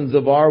weapons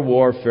of our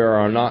warfare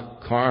are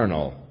not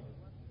carnal,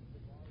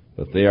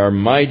 but they are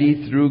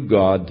mighty through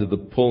God to the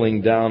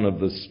pulling down of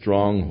the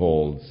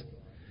strongholds,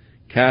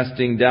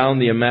 casting down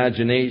the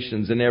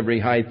imaginations and every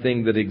high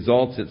thing that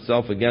exalts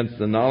itself against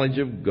the knowledge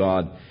of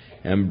God,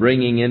 and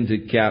bringing into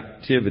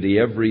captivity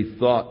every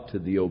thought to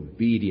the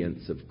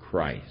obedience of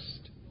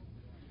Christ.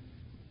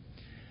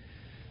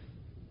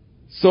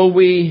 So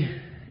we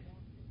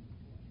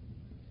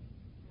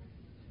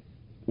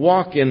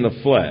walk in the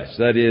flesh.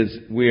 That is,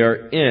 we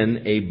are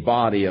in a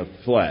body of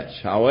flesh.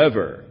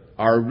 However,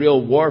 our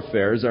real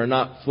warfares are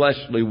not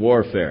fleshly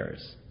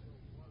warfares.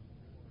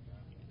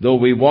 Though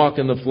we walk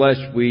in the flesh,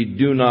 we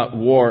do not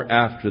war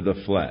after the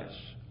flesh.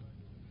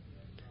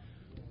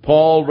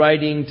 Paul,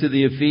 writing to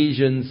the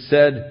Ephesians,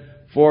 said,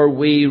 "For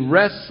we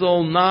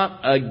wrestle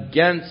not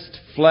against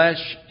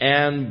flesh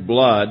and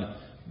blood,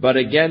 but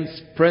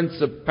against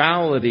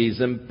principalities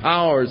and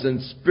powers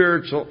and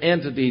spiritual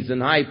entities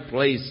in high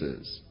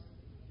places."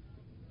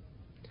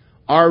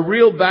 Our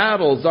real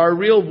battles, our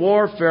real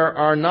warfare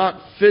are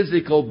not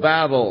physical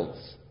battles.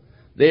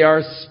 They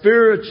are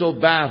spiritual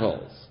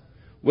battles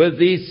with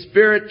these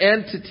spirit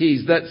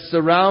entities that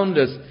surround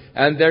us.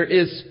 And there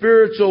is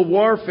spiritual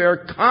warfare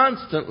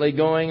constantly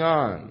going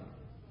on.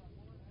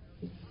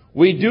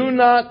 We do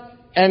not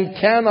and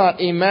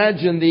cannot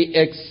imagine the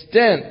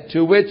extent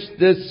to which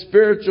this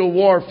spiritual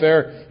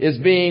warfare is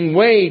being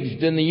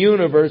waged in the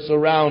universe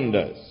around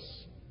us.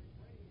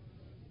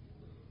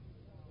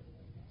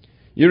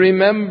 You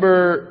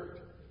remember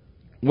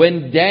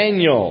when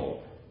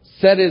Daniel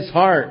set his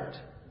heart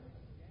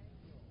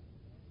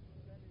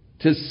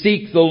to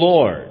seek the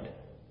Lord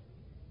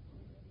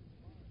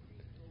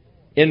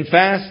in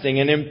fasting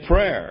and in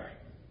prayer.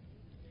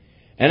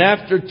 And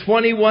after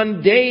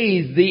 21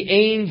 days, the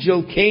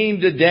angel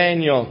came to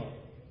Daniel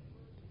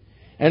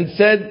and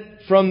said,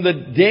 "From the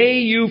day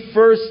you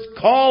first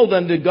called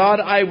unto God,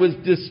 I was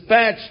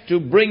dispatched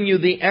to bring you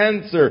the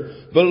answer.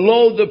 But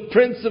lo, the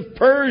prince of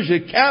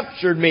Persia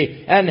captured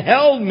me and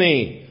held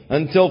me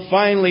until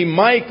finally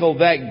Michael,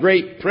 that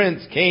great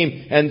prince,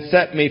 came and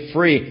set me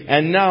free.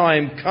 And now I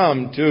am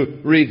come to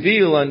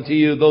reveal unto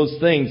you those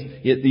things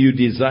that you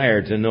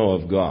desire to know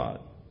of God."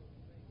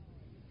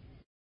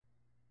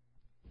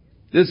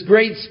 This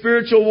great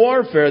spiritual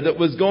warfare that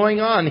was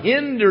going on,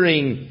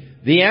 hindering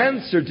the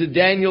answer to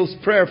Daniel's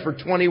prayer for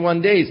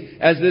 21 days,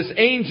 as this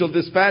angel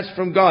dispatched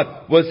from God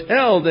was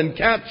held and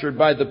captured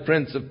by the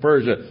prince of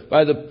Persia,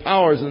 by the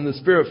powers and the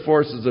spirit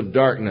forces of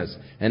darkness,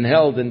 and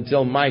held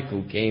until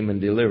Michael came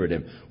and delivered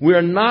him. We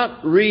are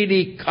not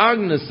really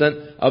cognizant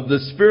of the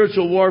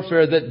spiritual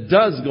warfare that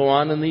does go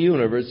on in the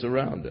universe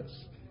around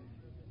us.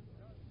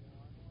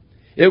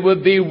 It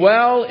would be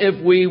well if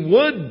we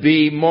would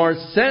be more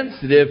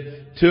sensitive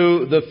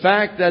to the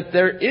fact that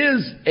there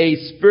is a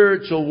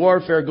spiritual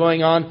warfare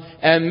going on,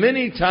 and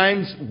many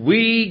times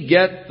we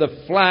get the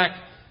flack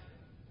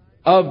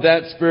of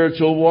that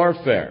spiritual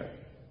warfare.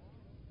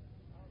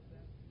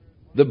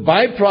 The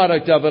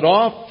byproduct of it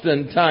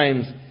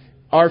oftentimes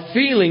are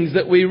feelings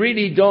that we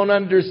really don't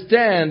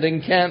understand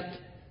and can't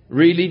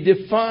really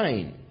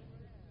define.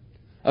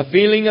 A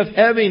feeling of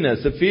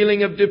heaviness, a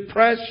feeling of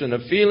depression, a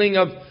feeling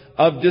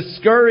of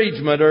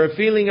discouragement, or a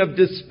feeling of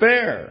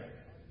despair.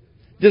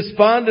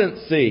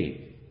 Despondency,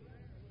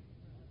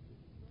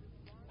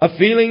 a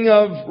feeling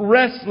of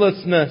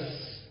restlessness,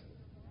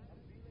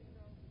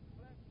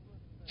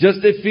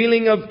 just a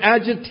feeling of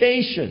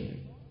agitation.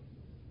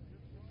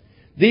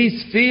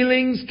 These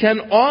feelings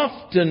can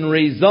often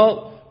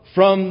result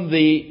from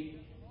the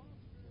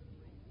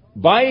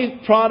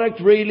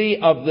byproduct, really,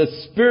 of the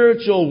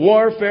spiritual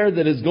warfare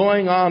that is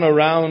going on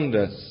around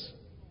us.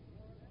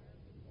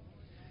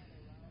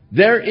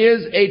 There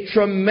is a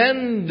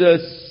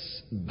tremendous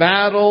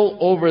battle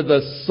over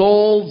the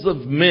souls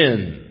of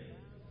men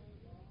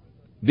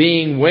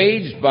being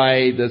waged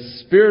by the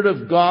Spirit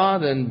of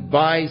God and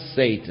by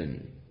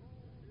Satan.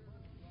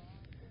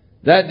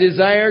 That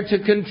desire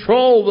to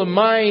control the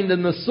mind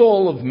and the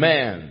soul of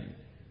man.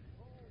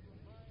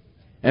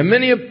 And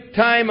many a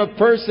time a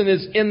person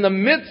is in the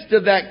midst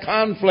of that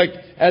conflict,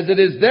 as it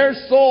is their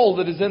soul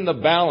that is in the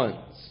balance.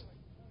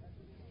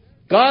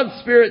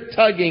 God's Spirit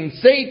tugging,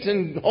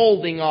 Satan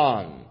holding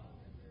on.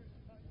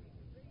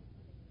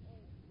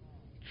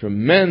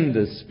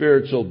 Tremendous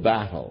spiritual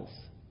battles.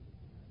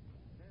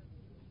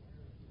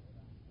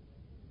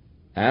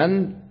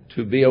 And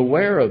to be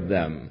aware of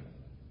them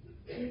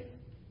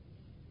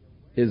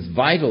is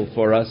vital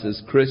for us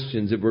as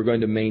Christians if we're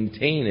going to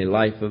maintain a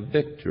life of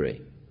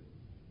victory.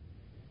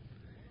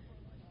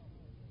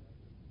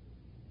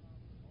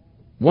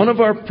 One of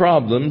our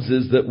problems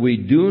is that we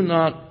do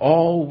not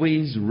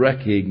always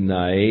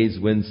recognize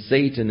when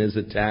Satan is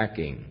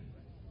attacking.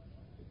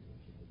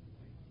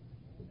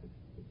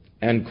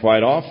 And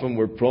quite often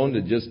we're prone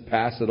to just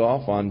pass it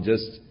off on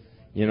just,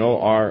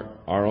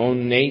 our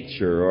own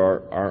nature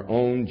or our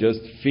own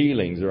just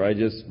feelings. Or I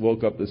just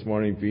woke up this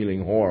morning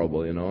feeling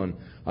horrible, and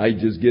I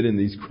just get in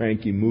these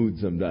cranky moods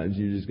sometimes.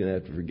 You're just going to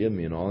have to forgive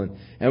me and all.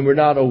 And we're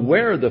not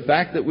aware of the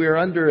fact that we are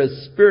under a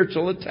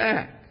spiritual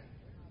attack.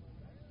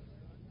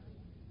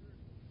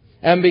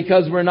 And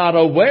because we're not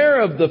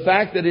aware of the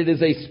fact that it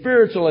is a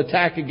spiritual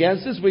attack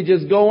against us, we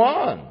just go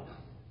on.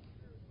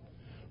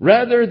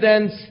 rather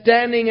than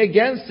standing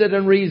against it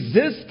and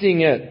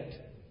resisting it.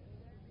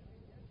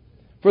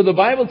 For the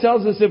Bible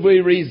tells us if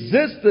we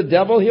resist the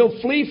devil, he'll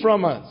flee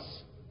from us.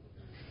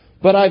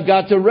 But I've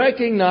got to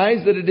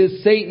recognize that it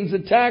is Satan's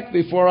attack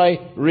before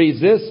I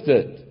resist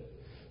it.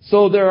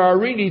 So there are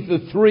really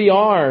the 3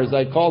 R's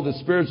I call the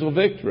spiritual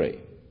victory.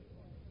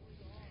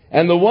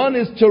 And the one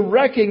is to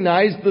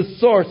recognize the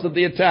source of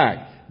the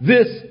attack.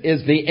 This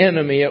is the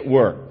enemy at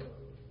work.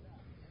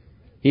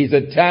 He's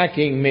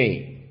attacking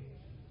me.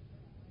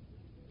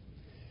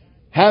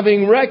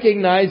 Having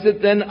recognized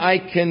it, then I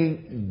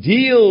can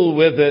deal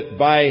with it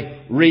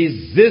by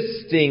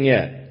resisting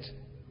it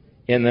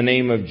in the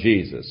name of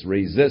Jesus.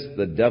 Resist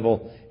the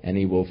devil and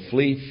he will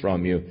flee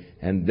from you.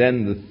 And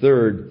then the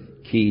third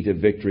key to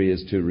victory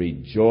is to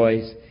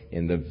rejoice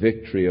in the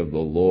victory of the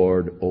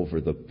Lord over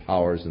the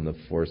powers and the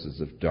forces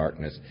of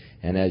darkness.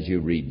 And as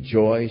you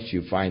rejoice,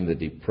 you find the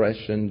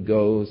depression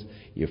goes,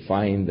 you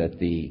find that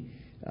the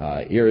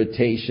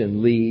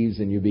irritation leaves,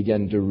 and you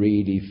begin to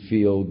really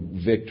feel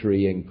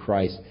victory in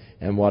Christ.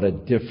 And what a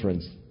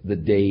difference the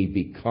day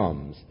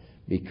becomes,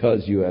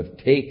 because you have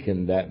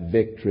taken that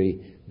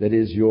victory that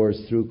is yours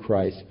through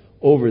Christ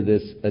over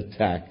this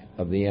attack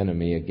of the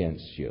enemy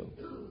against you.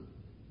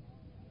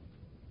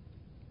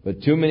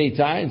 But too many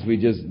times we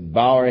just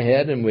bow our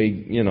head and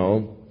we,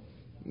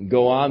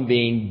 go on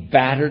being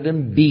battered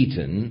and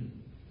beaten,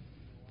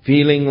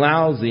 feeling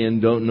lousy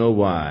and don't know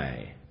why.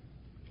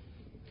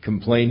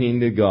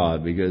 Complaining to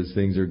God because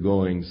things are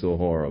going so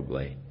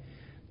horribly.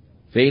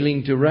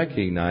 Failing to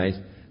recognize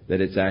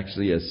that it's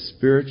actually a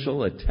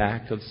spiritual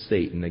attack of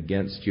Satan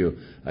against you,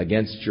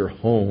 against your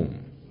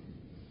home,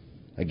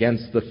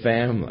 against the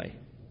family.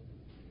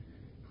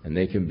 And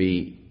they can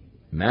be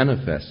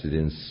manifested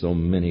in so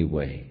many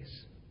ways.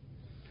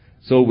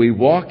 So we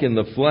walk in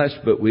the flesh,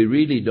 but we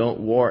really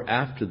don't war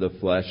after the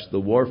flesh. The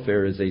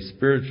warfare is a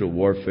spiritual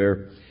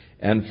warfare.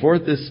 And for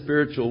this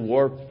spiritual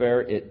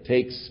warfare, it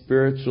takes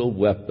spiritual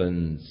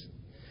weapons.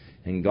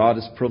 And God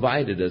has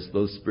provided us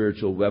those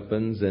spiritual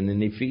weapons. And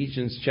in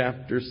Ephesians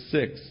chapter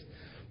 6,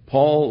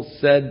 Paul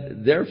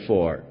said,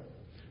 therefore,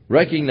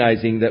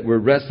 recognizing that we're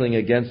wrestling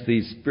against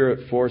these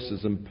spirit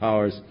forces and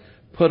powers,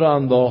 put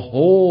on the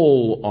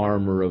whole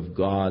armor of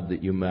God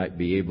that you might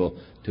be able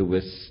to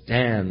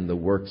withstand the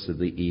works of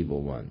the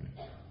evil one.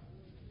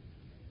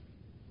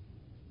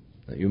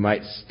 That you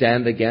might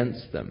stand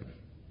against them.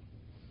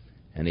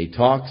 And he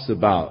talks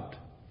about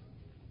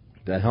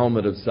the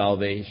helmet of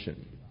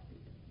salvation.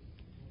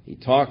 He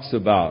talks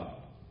about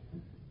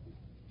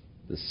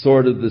the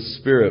sword of the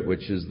Spirit,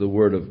 which is the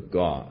Word of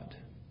God.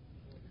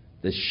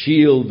 The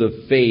shield of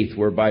faith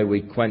whereby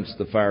we quench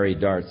the fiery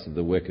darts of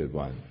the wicked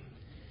one.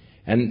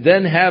 And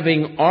then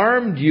having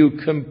armed you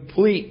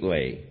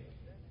completely,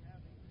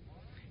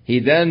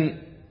 he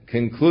then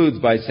concludes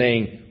by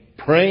saying,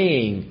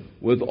 praying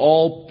with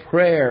all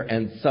prayer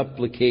and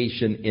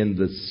supplication in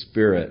the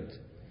Spirit,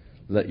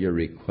 let your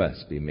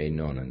requests be made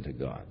known unto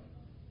God.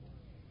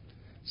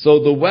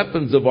 So the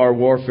weapons of our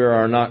warfare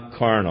are not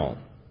carnal.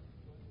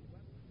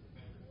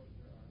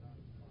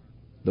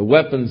 The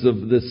weapons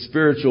of this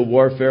spiritual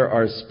warfare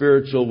are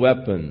spiritual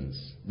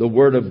weapons. The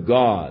Word of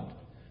God,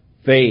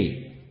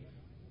 faith,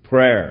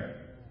 prayer.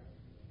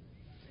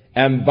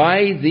 And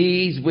by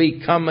these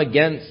we come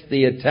against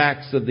the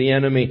attacks of the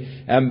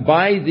enemy. And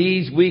by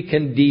these we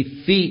can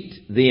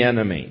defeat the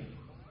enemy.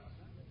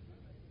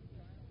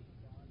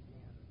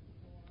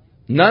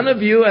 None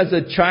of you as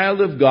a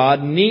child of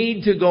God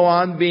need to go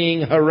on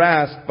being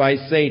harassed by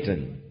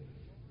Satan.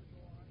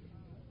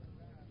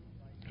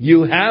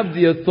 You have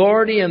the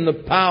authority and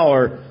the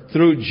power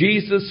through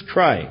Jesus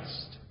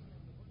Christ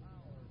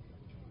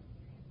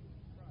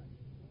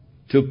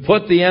to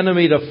put the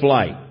enemy to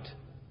flight.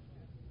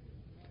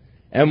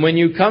 And when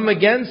you come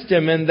against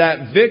him in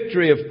that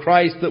victory of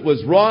Christ that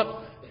was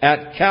wrought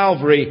at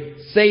Calvary,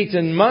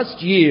 Satan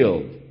must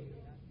yield.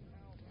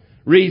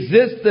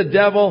 Resist the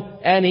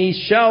devil, and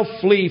he shall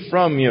flee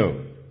from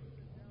you.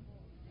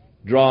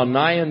 Draw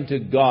nigh unto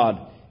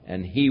God,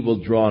 and he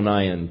will draw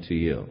nigh unto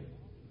you.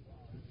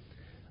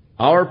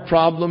 Our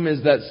problem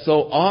is that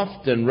so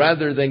often,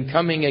 rather than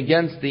coming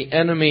against the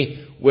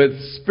enemy with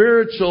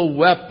spiritual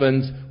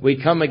weapons,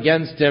 we come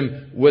against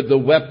him with the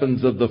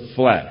weapons of the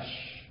flesh.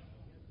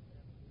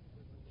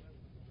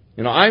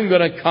 I'm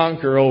going to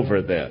conquer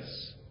over this.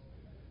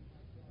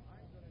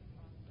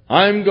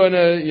 I'm going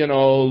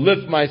to,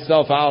 lift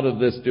myself out of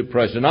this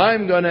depression.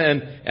 I'm going to,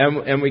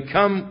 and we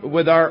come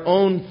with our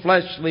own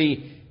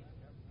fleshly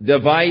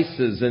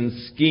devices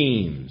and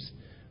schemes,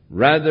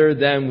 rather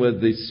than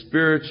with the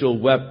spiritual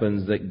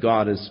weapons that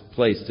God has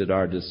placed at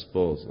our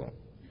disposal.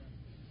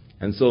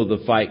 And so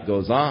the fight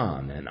goes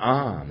on and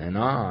on and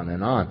on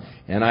and on.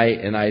 And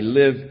I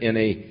live in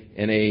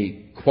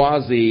a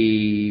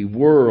quasi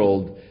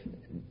world,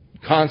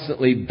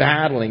 constantly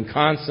battling,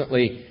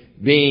 constantly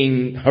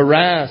being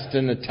harassed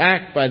and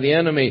attacked by the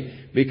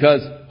enemy,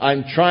 because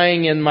I'm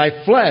trying in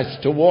my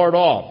flesh to ward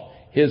off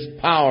his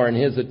power and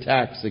his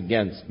attacks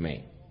against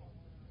me.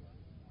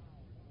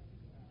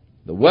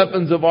 The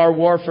weapons of our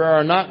warfare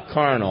are not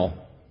carnal,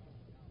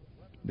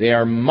 They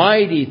are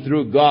mighty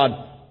through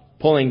God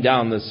pulling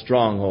down the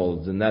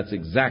strongholds. And that's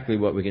exactly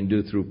what we can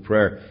do through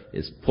prayer,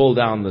 is pull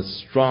down the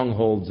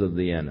strongholds of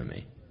the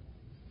enemy.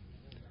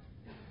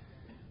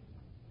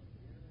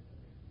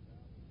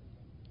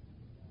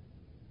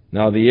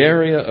 Now, the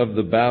area of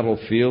the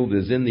battlefield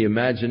is in the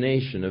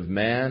imagination of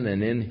man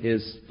and in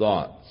his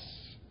thoughts.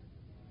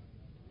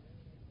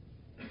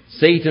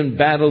 Satan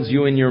battles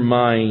you in your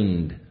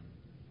mind.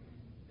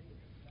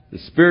 The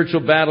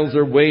spiritual battles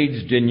are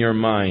waged in your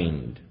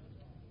mind.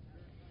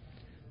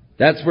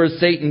 That's where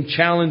Satan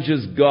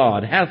challenges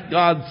God. Hath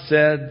God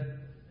said?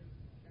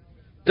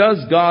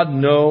 Does God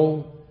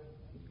know?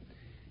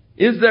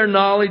 Is there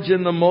knowledge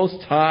in the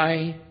Most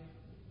High?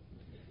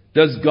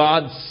 Does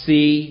God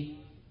see?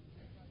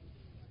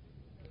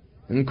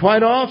 And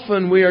quite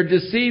often we are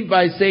deceived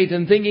by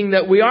Satan, thinking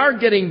that we are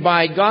getting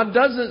by. God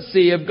doesn't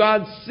see. If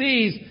God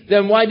sees,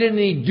 then why didn't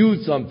He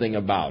do something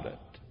about it?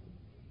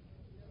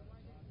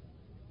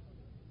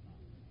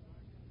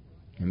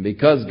 And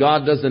because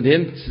God doesn't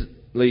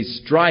instantly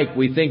strike,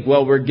 we think,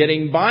 well, we're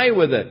getting by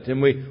with it. And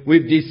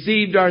we've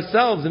deceived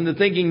ourselves into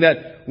thinking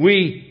that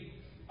we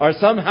are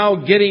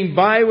somehow getting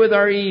by with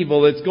our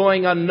evil. It's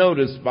going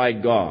unnoticed by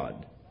God.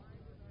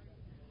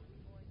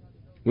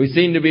 We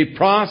seem to be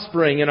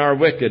prospering in our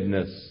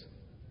wickedness.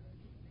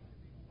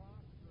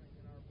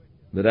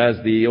 But as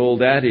the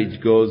old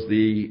adage goes,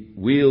 the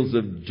wheels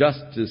of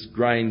justice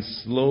grind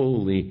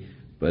slowly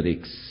but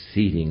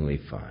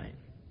exceedingly fine.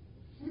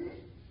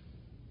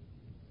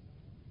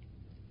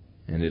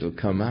 And it'll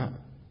come out.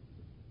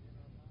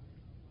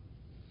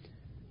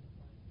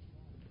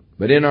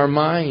 But in our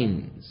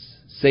minds,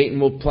 Satan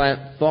will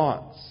plant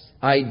thoughts,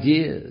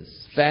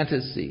 ideas,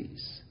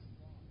 fantasies.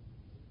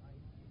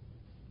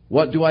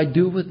 What do I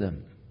do with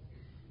them?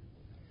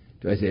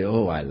 Do I say,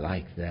 oh, I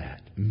like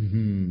that?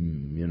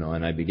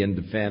 And I begin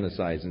to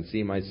fantasize and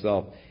see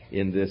myself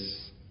in this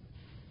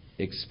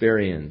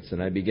experience.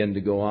 And I begin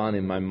to go on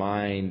in my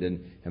mind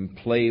and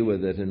play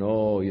with it. And,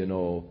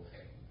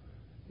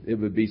 it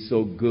would be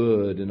so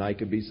good and I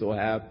could be so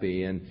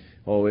happy. And,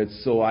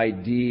 it's so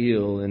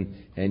ideal.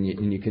 And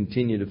you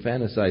continue to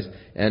fantasize.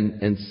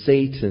 And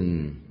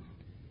Satan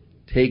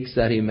takes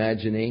that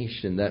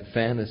imagination, that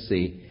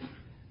fantasy,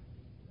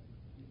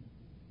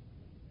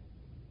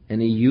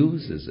 and he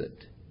uses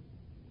it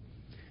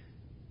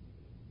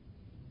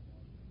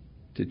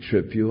to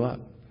trip you up.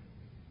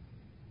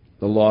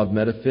 The law of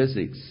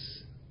metaphysics,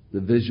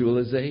 the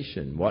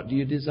visualization. What do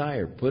you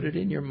desire? Put it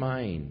in your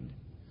mind.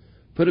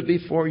 Put it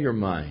before your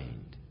mind.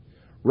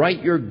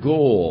 Write your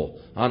goal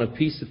on a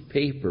piece of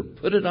paper.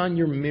 Put it on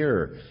your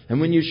mirror.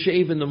 And when you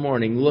shave in the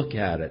morning, look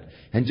at it.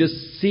 And just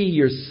see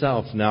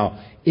yourself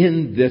now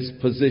in this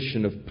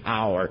position of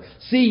power.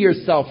 See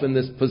yourself in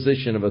this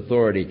position of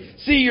authority.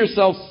 See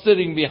yourself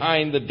sitting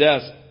behind the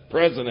desk,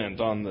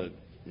 president on the,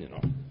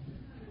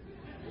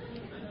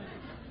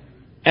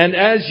 And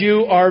as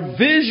you are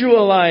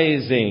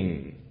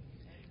visualizing,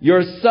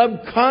 your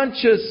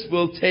subconscious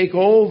will take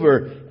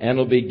over and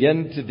will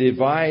begin to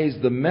devise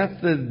the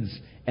methods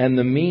and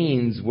the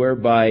means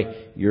whereby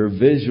your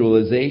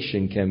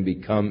visualization can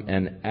become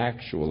an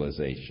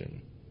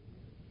actualization.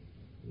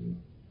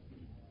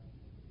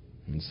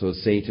 And so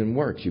Satan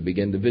works. You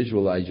begin to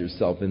visualize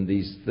yourself in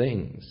these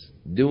things,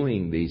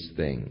 doing these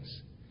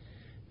things.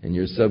 And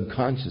your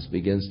subconscious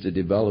begins to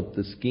develop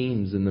the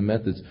schemes and the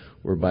methods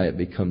whereby it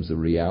becomes a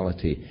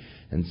reality.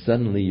 And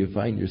suddenly you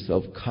find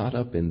yourself caught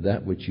up in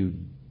that which you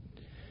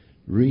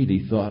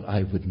really thought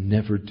I would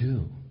never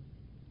do.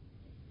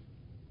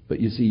 But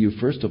you see, you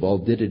first of all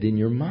did it in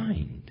your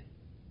mind.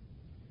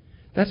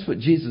 That's what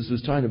Jesus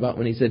was talking about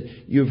when He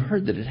said, you've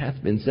heard that it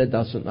hath been said,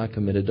 thou shalt not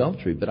commit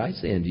adultery. But I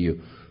say unto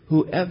you,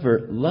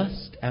 whoever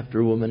lusts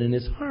after a woman in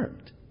his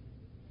heart.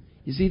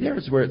 You see,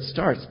 there's where it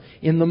starts.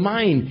 In the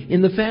mind,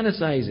 in the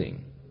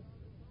fantasizing.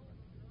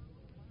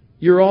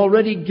 You're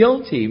already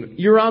guilty.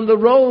 You're on the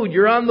road.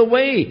 You're on the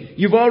way.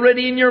 You've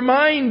already in your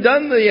mind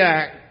done the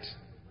act.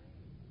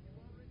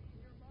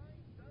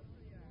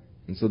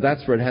 And so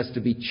that's where it has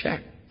to be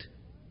checked.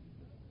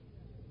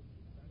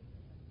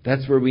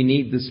 That's where we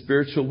need the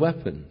spiritual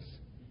weapons.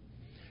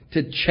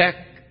 To check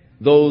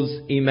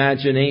those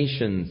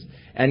imaginations.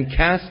 And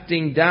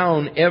casting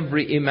down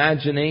every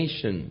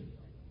imagination.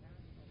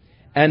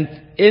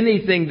 And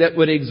anything that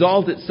would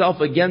exalt itself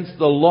against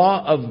the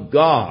law of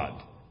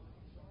God.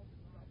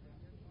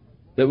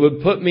 That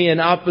would put me in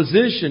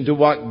opposition to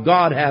what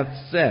God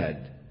hath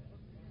said.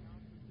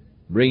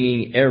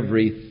 Bringing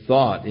every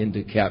thought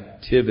into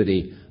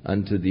captivity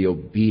unto the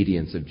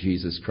obedience of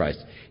Jesus Christ.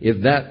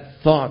 If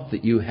that thought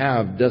that you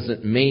have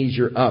doesn't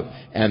measure up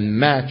and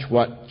match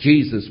what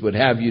Jesus would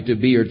have you to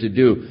be or to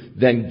do,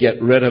 then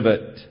get rid of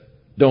it.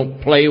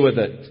 Don't play with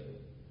it.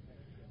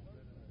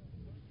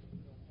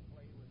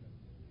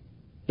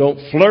 Don't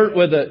flirt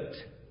with it.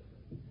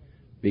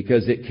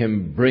 Because it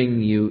can bring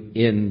you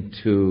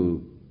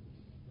into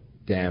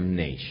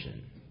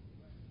damnation.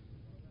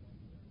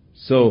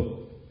 So,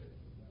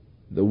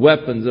 the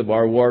weapons of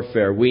our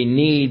warfare. We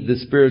need the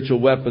spiritual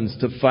weapons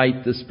to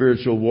fight the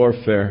spiritual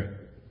warfare.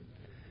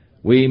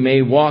 We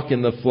may walk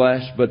in the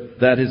flesh, but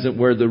that isn't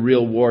where the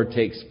real war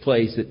takes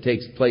place. It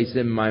takes place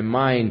in my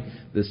mind.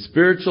 The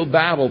spiritual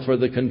battle for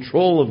the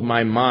control of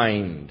my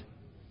mind.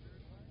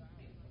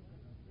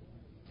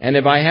 And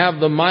if I have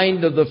the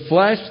mind of the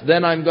flesh,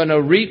 then I'm going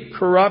to reap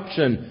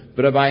corruption.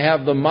 But if I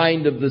have the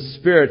mind of the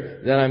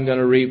Spirit, then I'm going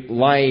to reap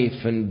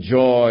life and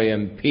joy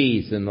and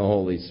peace in the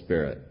Holy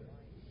Spirit.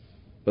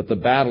 But the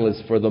battle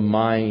is for the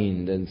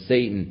mind, and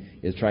Satan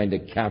is trying to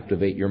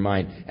captivate your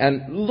mind.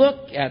 And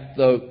look at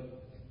the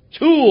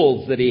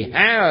tools that he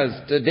has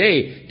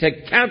today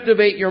to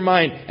captivate your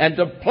mind and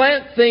to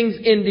plant things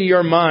into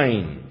your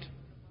mind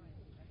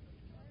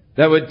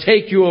that would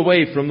take you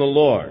away from the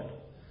Lord.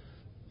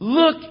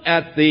 Look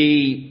at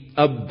the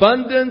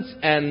abundance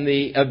and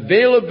the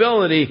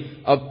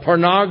availability of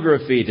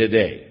pornography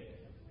today.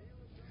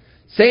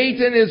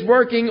 Satan is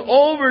working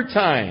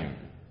overtime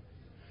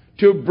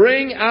to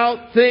bring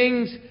out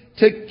things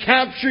to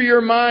capture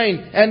your mind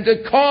and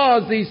to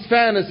cause these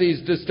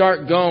fantasies to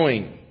start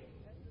going.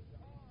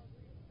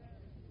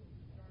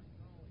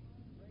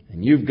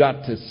 And you've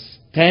got to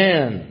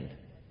stand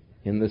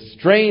in the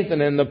strength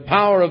and in the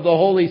power of the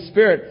Holy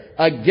Spirit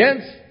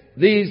against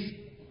these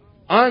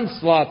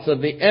onslaughts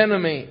of the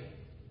enemy.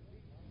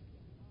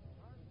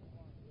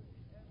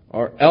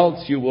 Or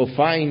else you will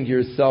find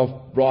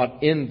yourself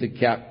brought into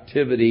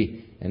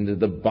captivity and to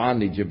the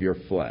bondage of your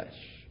flesh.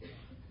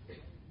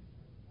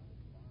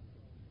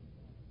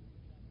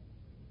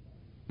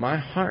 My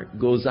heart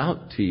goes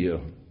out to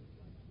you.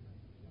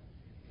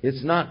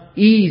 It's not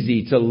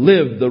easy to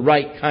live the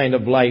right kind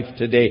of life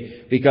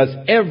today because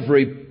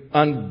every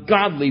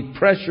ungodly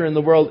pressure in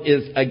the world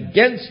is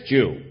against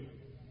you.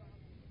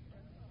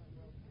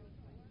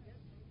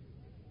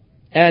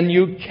 And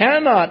you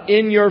cannot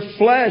in your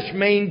flesh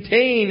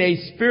maintain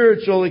a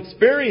spiritual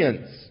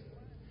experience.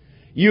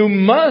 You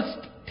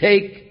must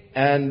take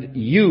and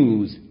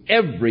use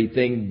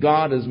everything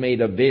God has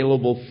made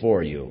available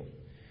for you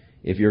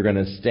if you're going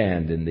to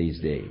stand in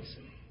these days.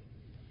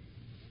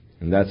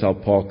 And that's how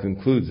Paul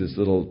concludes this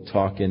little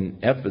talk in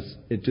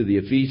to the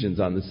Ephesians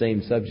on the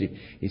same subject.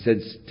 He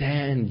said,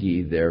 "Stand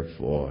ye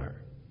therefore,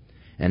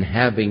 and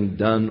having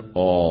done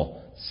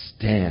all,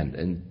 stand."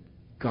 And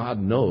God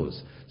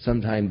knows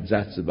sometimes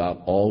that's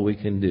about all we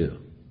can do.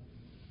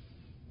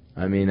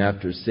 I mean,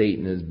 after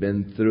Satan has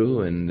been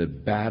through and the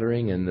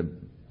battering and the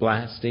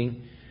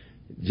blasting,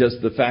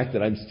 just the fact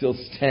that I'm still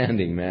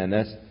standing, man,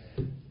 that's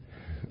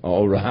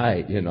all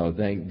right,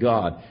 thank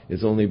God.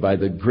 It's only by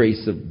the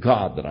grace of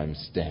God that I'm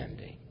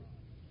standing.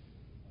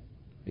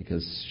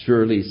 Because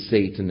surely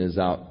Satan is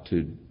out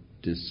to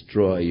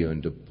destroy you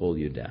and to pull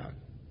you down.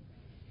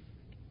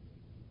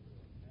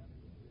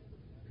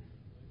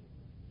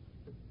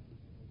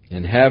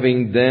 And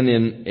having then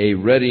in a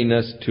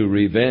readiness to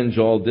revenge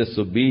all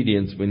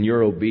disobedience when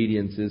your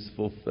obedience is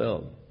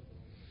fulfilled.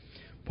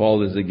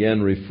 Paul is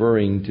again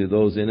referring to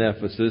those in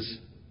Ephesus,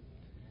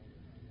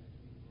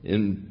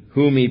 in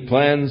whom he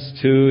plans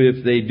to,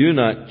 if they do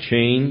not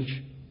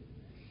change,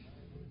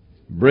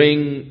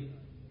 bring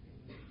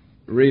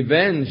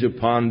revenge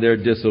upon their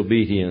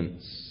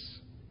disobedience.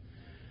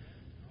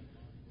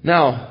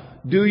 Now,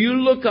 do you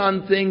look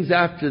on things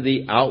after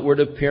the outward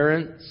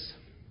appearance?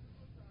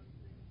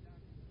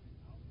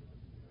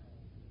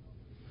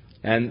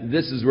 And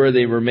this is where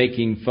they were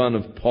making fun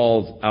of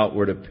Paul's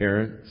outward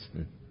appearance.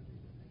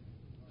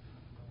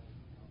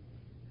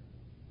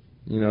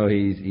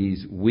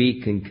 He's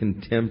weak and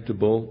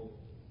contemptible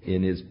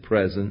in his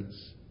presence.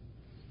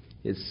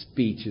 His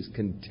speech is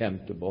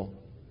contemptible.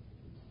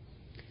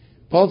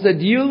 Paul said,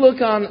 do you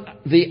look on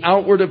the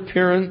outward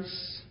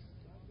appearance?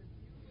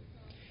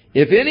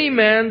 If any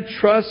man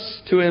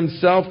trusts to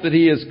himself that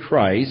he is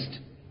Christ,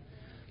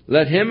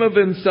 let him of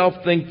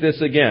himself think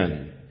this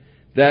again,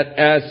 that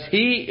as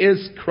he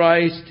is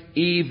Christ,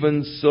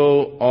 even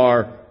so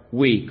are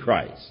we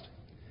Christ.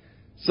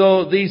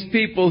 So these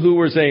people who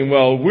were saying,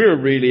 well, we're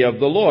really of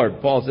the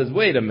Lord. Paul says,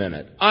 wait a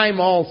minute. I'm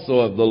also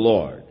of the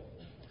Lord.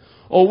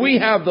 Oh, we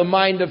have the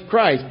mind of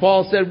Christ.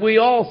 Paul said, we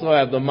also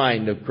have the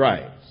mind of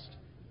Christ.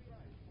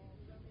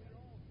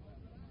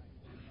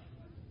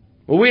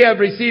 Well, we have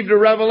received a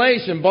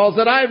revelation. Paul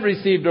said, I've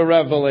received a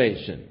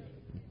revelation.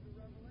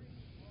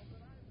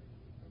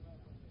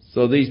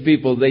 So these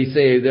people, they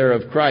say they're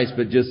of Christ,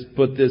 but just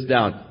put this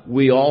down.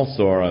 We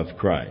also are of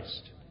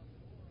Christ.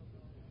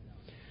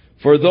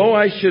 For though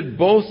I should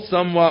boast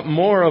somewhat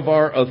more of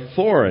our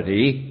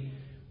authority,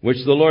 which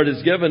the Lord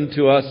has given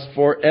to us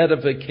for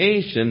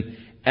edification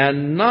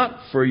and not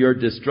for your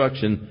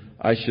destruction,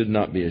 I should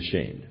not be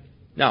ashamed.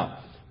 Now,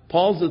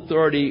 Paul's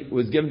authority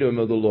was given to him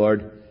of the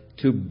Lord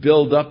to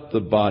build up the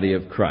body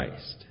of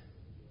Christ.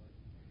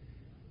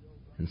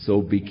 And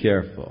so be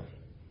careful.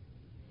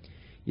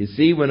 You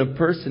see, when a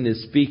person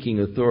is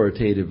speaking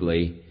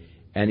authoritatively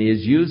and he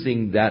is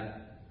using that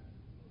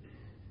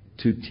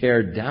to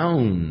tear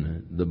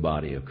down the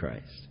body of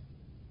Christ,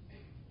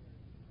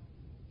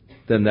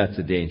 then that's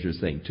a dangerous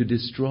thing. To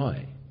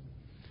destroy.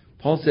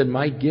 Paul said,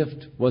 my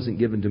gift wasn't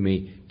given to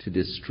me to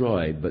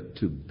destroy, but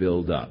to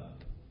build up.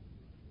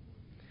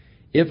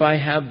 if I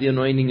have the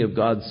anointing of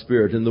God's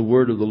Spirit and the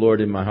word of the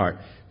Lord in my heart,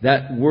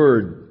 that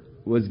word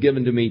was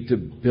given to me to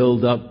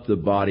build up the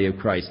body of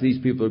Christ.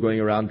 These people are going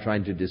around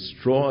trying to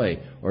destroy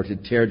or to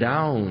tear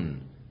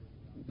down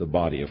the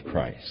body of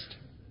Christ.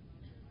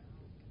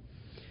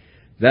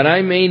 That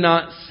I may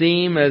not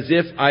seem as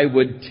if I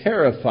would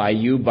terrify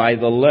you by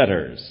the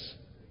letters.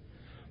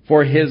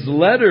 For his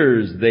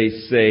letters, they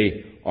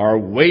say, are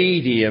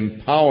weighty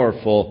and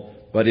powerful,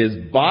 but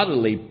his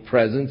bodily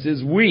presence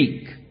is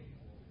weak.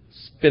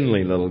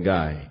 Spindly little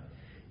guy.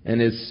 And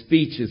his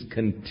speech is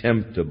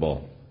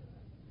contemptible.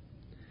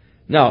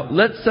 Now,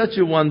 let such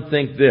a one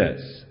think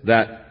this,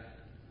 that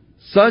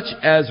such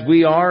as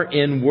we are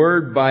in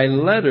word by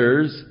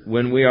letters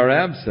when we are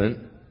absent,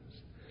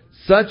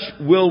 such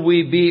will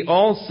we be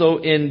also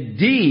in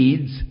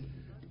deeds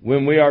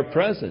when we are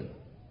present.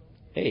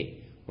 Hey,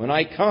 when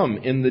I come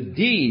in the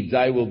deeds,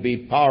 I will be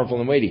powerful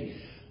and weighty.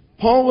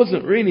 Paul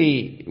wasn't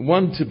really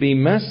one to be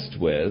messed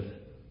with.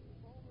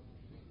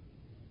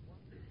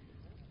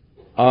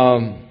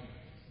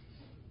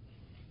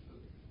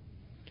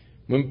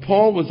 When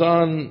Paul was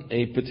on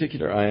a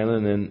particular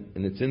island,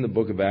 and it's in the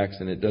book of Acts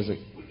and it doesn't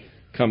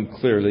come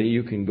clearly,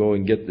 you can go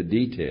and get the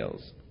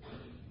details.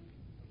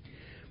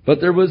 But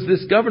there was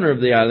this governor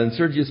of the island,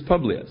 Sergius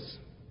Publius.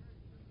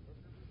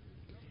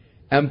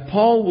 And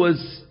Paul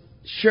was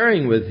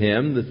sharing with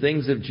him the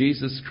things of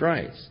Jesus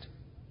Christ.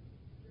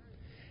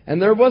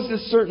 And there was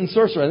this certain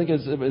sorcerer, I think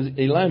it was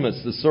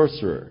Elymas the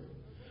sorcerer,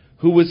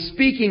 who was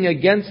speaking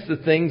against the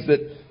things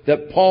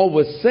that Paul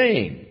was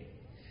saying.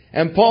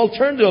 And Paul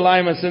turned to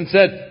Elymas and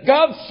said,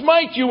 God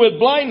smite you with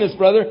blindness,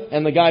 brother.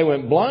 And the guy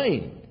went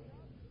blind.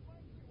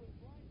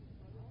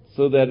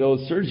 So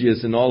that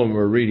Sergius and all of them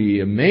were really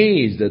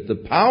amazed at the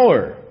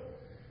power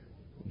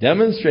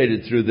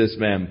demonstrated through this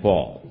man,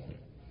 Paul.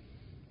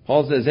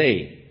 Paul says,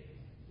 hey,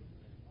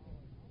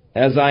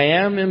 as I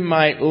am in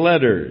my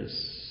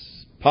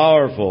letters,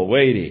 powerful,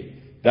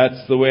 weighty,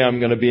 that's the way I'm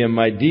going to be in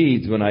my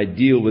deeds when I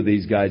deal with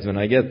these guys when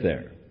I get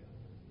there.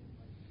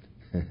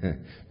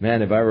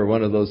 Man, if I were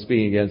one of those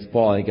speaking against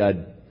Paul, I think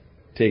I'd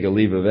take a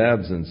leave of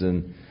absence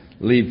and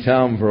leave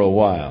town for a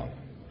while.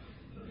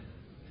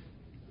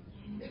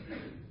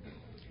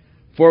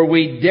 For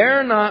we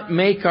dare not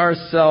make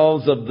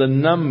ourselves of the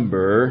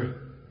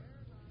number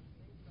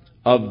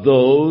of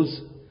those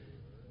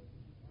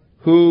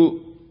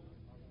who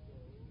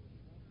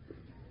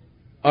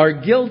are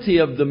guilty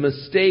of the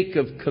mistake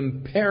of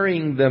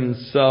comparing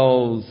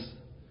themselves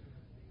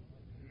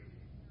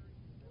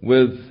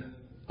with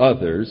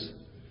others.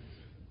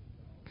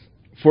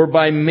 For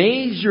by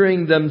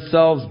measuring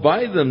themselves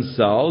by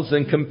themselves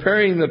and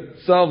comparing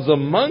themselves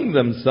among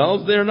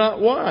themselves, they are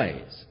not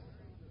wise.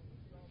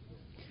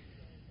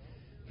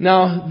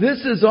 Now,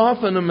 this is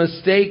often a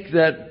mistake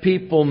that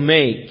people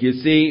make. You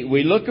see,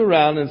 we look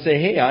around and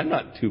say, hey, I'm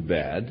not too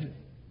bad,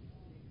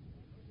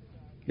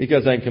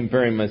 because I'm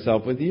comparing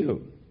myself with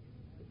you.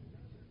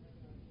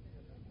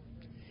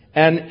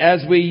 And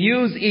as we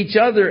use each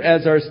other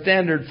as our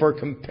standard for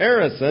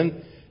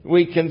comparison,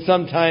 we can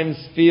sometimes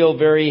feel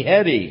very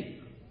heady.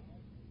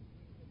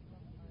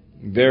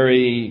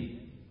 Very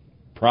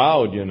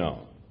proud,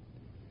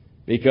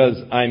 because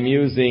I'm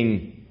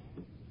using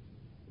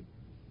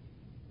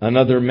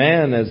another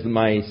man as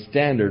my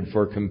standard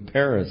for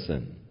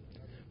comparison.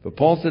 But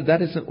Paul said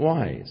that isn't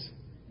wise.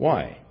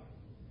 Why?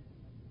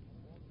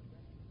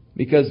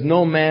 Because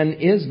no man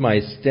is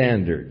my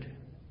standard.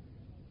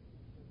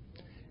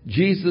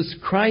 Jesus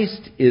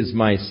Christ is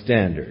my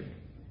standard.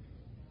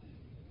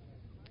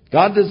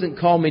 God doesn't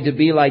call me to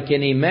be like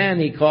any man.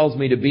 He calls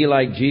me to be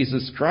like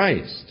Jesus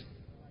Christ.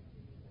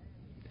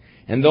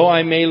 And though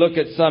I may look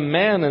at some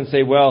man and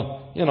say,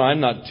 well, I'm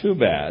not too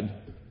bad,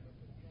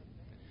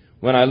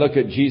 when I look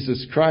at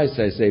Jesus Christ,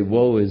 I say,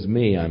 woe is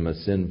me, I'm a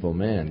sinful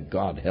man.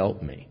 God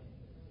help me.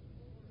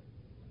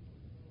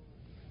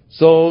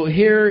 So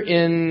here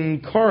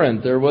in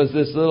Corinth, there was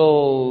this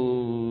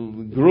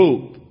little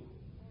group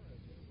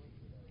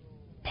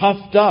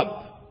puffed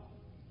up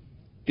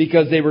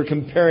because they were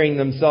comparing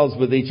themselves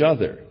with each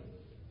other,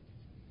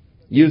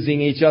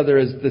 using each other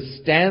as the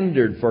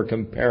standard for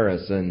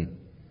comparison,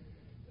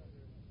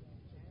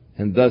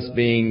 and thus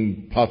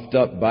being puffed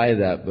up by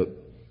that. But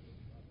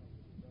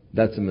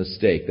that's a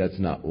mistake. That's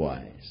not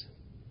wise.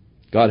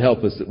 God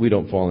help us that we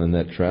don't fall in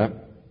that trap.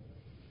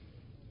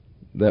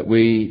 That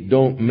we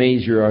don't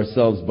measure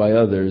ourselves by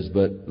others,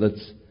 but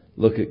let's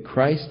look at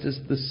Christ as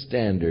the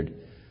standard.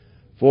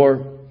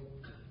 For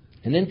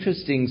an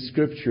interesting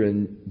scripture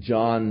in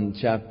John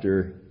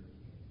chapter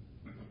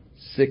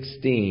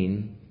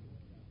 16,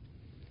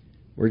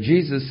 where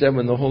Jesus said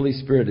when the Holy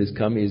Spirit has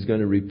come, He is going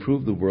to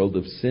reprove the world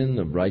of sin,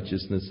 of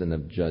righteousness, and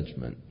of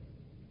judgment.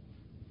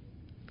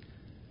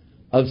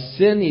 Of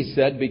sin, He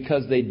said,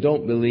 because they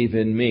don't believe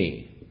in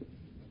me.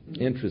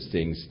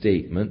 Interesting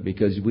statement,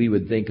 because we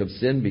would think of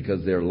sin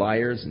because they're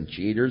liars and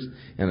cheaters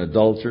and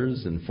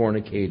adulterers and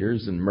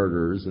fornicators and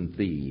murderers and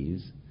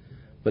thieves.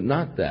 But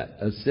not that.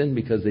 Of sin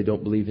because they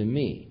don't believe in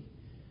me.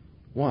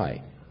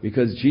 Why?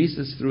 Because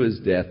Jesus, through His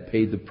death,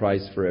 paid the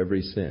price for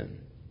every sin.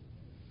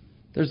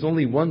 There's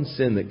only one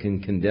sin that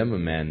can condemn a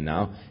man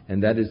now,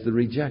 and that is the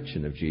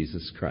rejection of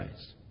Jesus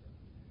Christ.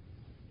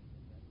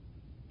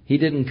 He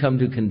didn't come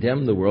to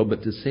condemn the world,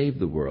 but to save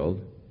the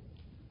world.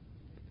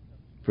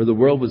 For the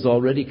world was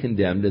already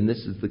condemned, and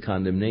this is the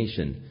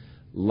condemnation.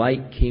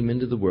 Light came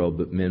into the world,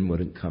 but men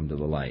wouldn't come to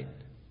the light.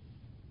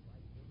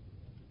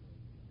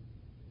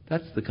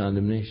 That's the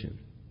condemnation.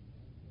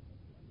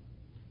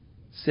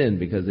 Sin,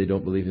 because they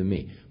don't believe in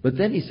me. But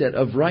then he said,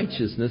 of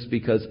righteousness,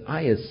 because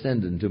I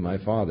ascend unto my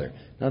Father.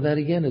 Now that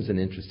again is an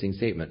interesting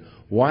statement.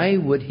 Why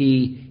would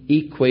he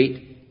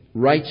equate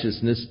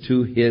righteousness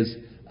to his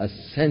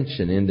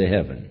ascension into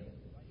heaven?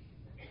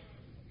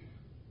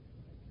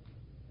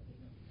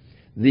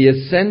 The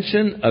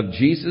ascension of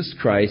Jesus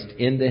Christ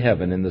into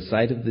heaven in the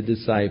sight of the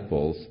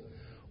disciples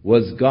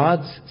was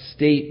God's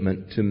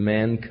statement to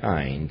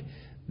mankind,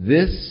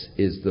 this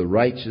is the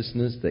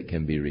righteousness that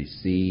can be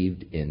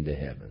received into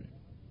heaven.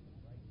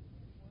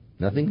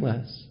 Nothing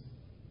less.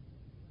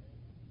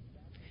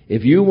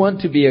 If you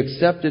want to be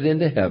accepted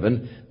into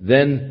heaven,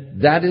 then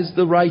that is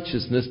the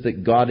righteousness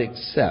that God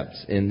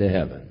accepts into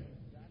heaven.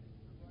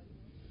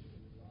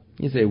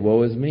 You say,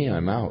 woe is me,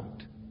 I'm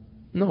out.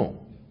 No.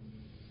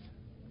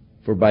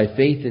 For by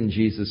faith in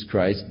Jesus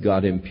Christ,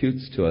 God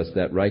imputes to us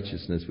that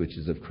righteousness which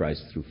is of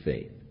Christ through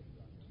faith.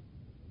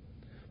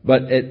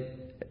 But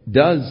it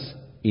does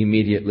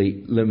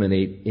immediately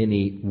eliminate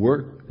any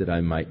work that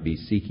I might be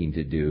seeking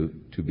to do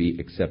to be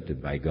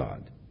accepted by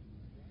God.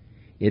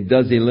 It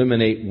does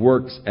eliminate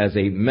works as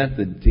a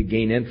method to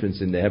gain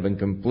entrance into heaven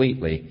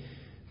completely.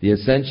 The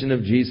ascension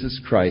of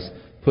Jesus Christ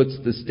puts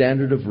the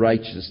standard of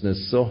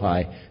righteousness so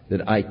high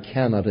that I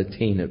cannot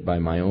attain it by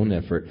my own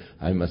effort.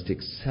 I must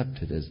accept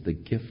it as the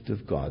gift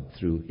of God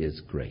through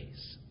His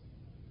grace.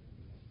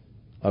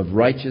 Of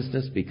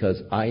righteousness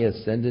because I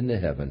ascend into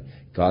heaven,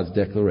 God's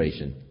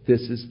declaration,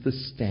 this is the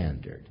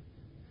standard.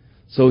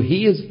 So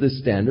He is the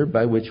standard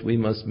by which we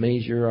must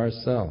measure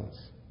ourselves,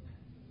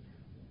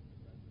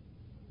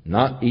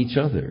 not each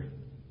other.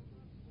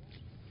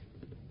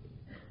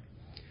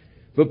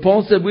 But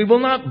Paul said, we will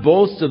not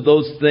boast of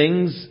those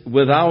things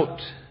without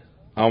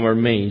our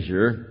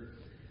measure,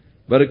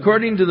 but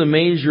according to the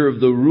measure of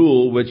the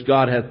rule which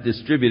God hath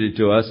distributed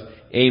to us,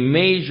 a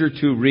measure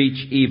to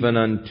reach even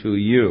unto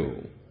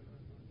you.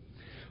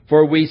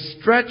 For we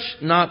stretch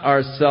not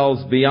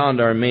ourselves beyond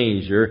our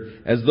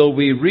measure, as though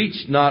we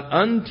reached not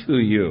unto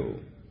you.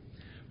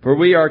 For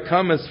we are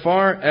come as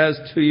far as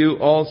to you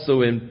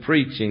also in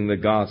preaching the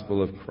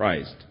gospel of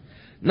Christ,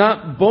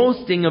 not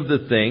boasting of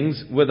the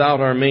things without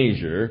our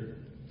measure,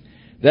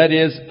 that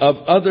is, of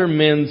other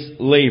men's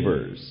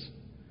labors,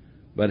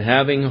 but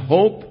having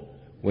hope,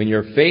 when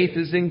your faith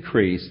is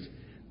increased,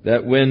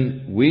 that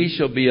when we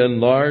shall be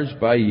enlarged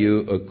by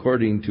you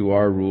according to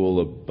our rule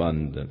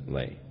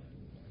abundantly.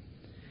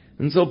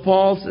 And so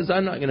Paul says,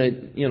 I'm not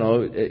going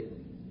to,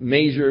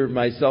 measure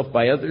myself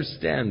by other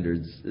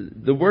standards.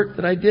 The work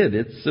that I did,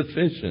 it's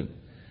sufficient.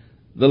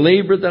 The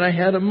labor that I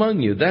had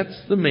among you, that's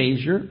the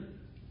measure.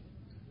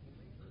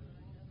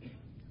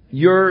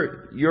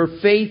 Your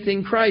faith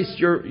in Christ,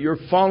 you're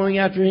following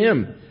after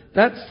Him.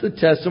 That's the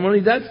testimony,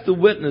 that's the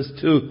witness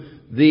to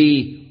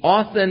the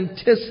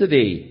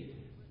authenticity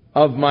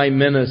of my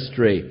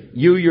ministry.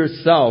 You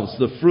yourselves,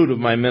 the fruit of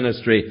my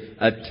ministry,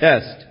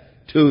 attest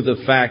to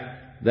the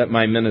fact that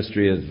my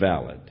ministry is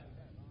valid.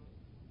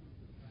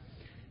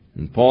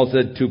 And Paul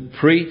said to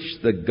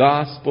preach the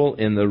gospel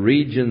in the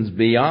regions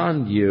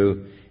beyond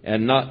you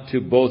and not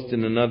to boast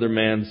in another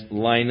man's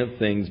line of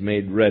things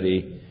made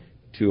ready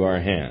to our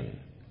hand.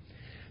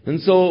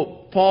 And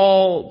so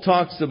Paul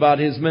talks about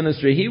his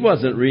ministry. He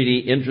wasn't really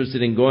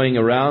interested in going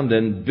around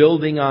and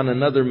building on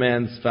another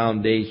man's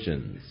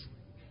foundations.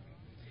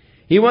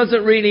 He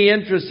wasn't really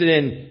interested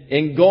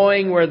in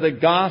going where the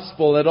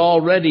gospel had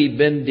already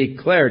been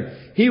declared.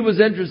 He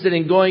was interested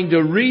in going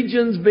to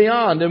regions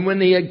beyond. And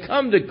when he had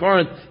come to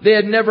Corinth, they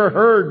had never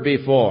heard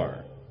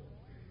before.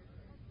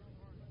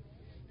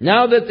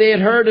 Now that they had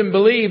heard and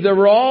believed, there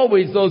were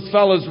always those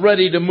fellows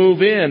ready to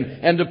move in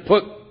and to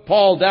put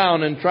Paul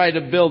down and try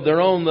to build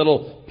their own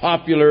little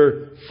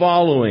popular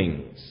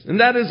followings. And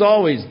that is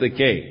always the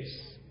case.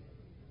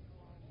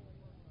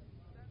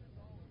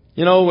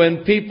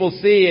 When people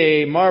see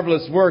a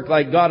marvelous work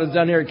like God has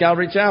done here at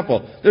Calvary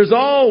Chapel, there's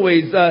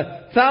always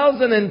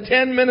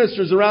 1,010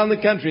 ministers around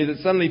the country that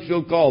suddenly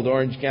feel called to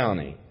Orange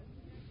County.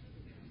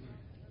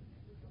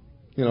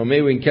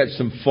 Maybe we can catch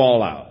some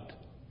fallout.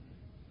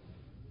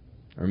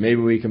 Or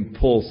maybe we can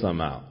pull some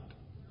out.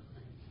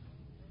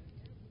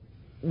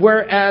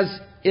 Whereas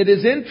it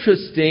is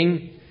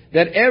interesting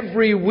that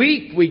every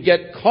week we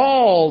get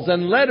calls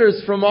and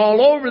letters from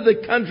all over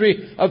the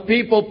country of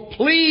people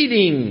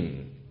pleading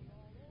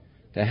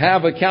to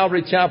have a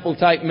Calvary Chapel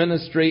type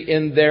ministry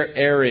in their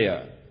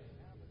area.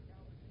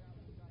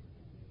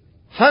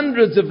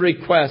 Hundreds of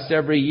requests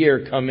every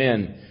year come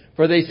in,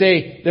 for they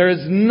say there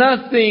is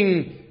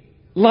nothing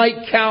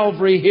like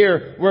Calvary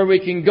here where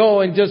we can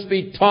go and just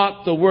be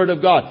taught the Word of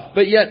God.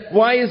 But yet,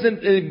 why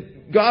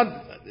isn't God,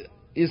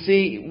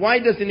 why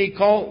doesn't He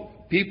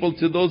call people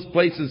to those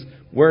places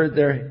where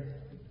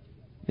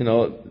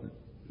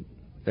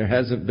there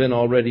hasn't been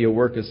already a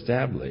work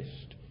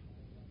established?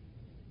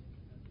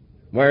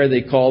 Why are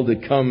they called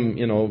to come,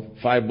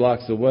 5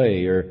 blocks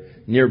away or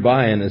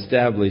nearby and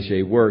establish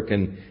a work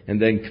and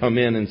then come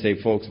in and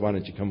say, folks, why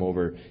don't you come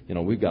over?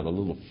 We've got a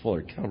little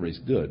fuller. Calvary's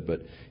good,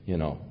 but,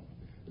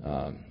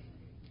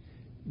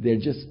 they're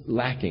just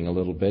lacking a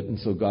little bit, and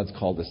so God's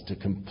called us to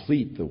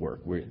complete the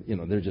work.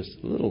 They're just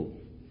a little,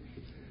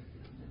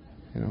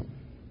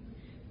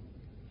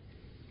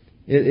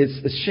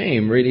 It's a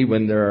shame, really,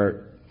 when there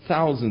are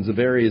thousands of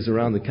areas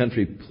around the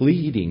country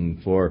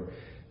pleading for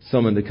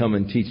someone to come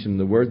and teach them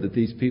the Word, that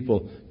these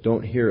people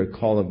don't hear a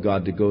call of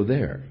God to go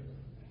there.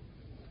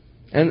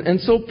 And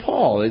so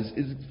Paul is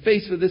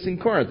faced with this in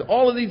Corinth.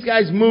 All of these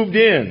guys moved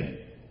in.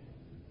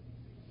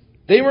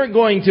 They weren't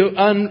going to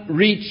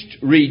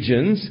unreached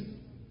regions.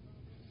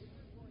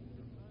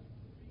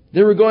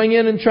 They were going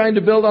in and trying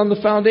to build on the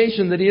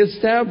foundation that he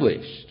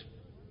established.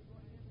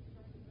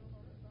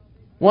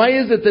 Why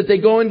is it that they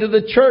go into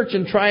the church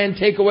and try and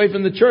take away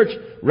from the church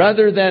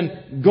rather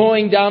than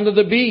going down to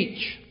the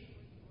beach?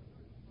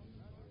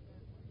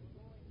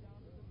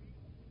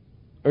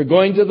 Or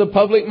going to the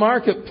public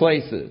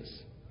marketplaces?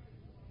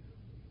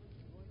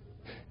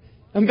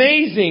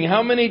 Amazing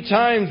how many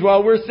times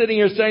while we're sitting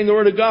here studying the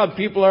Word of God,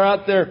 people are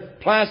out there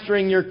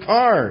plastering your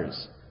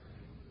cars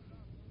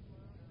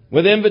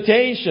with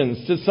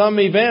invitations to some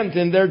event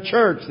in their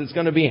church that's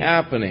going to be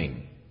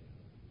happening.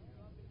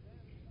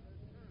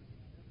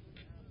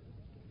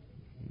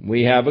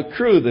 We have a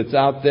crew that's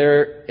out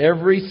there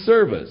every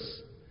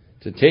service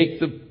to take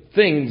the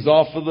things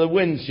off of the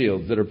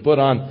windshields that are put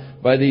on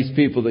by these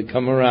people that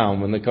come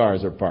around when the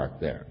cars are parked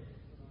there.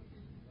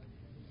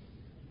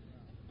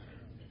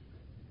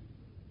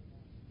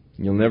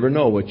 You'll never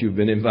know what you've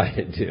been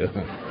invited to.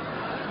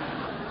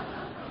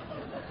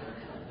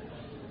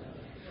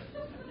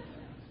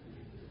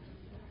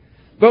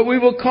 But we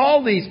will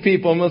call these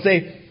people and we'll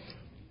say,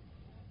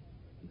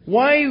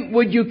 why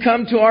would you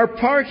come to our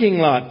parking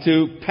lot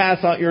to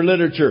pass out your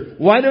literature?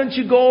 Why don't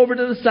you go over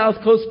to the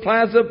South Coast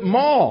Plaza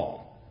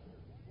Mall?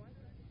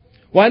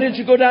 Why don't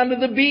you go down to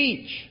the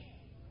beach?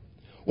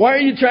 Why are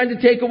you trying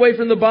to take away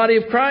from the body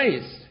of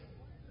Christ?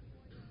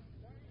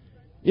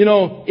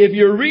 If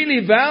you're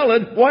really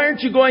valid, why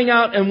aren't you going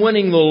out and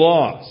winning the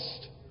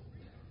lost?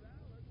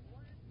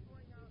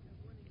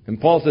 And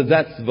Paul says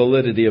that's the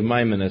validity of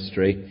my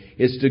ministry,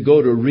 is to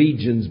go to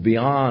regions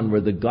beyond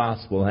where the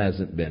gospel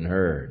hasn't been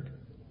heard.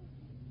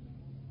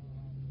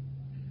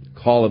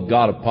 Call of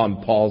God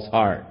upon Paul's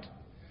heart.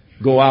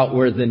 Go out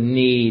where the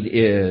need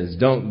is.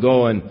 Don't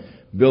go and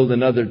build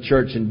another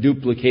church and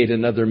duplicate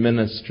another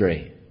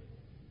ministry.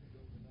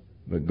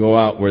 But go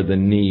out where the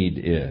need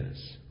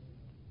is.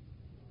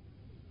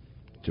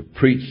 To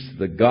preach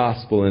the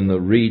gospel in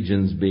the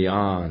regions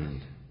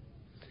beyond.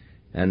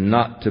 And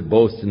not to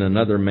boast in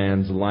another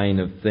man's line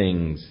of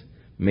things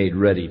made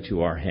ready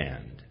to our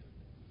hand.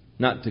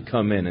 Not to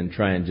come in and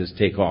try and just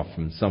take off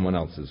from someone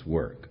else's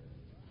work.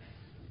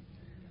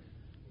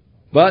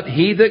 But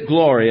he that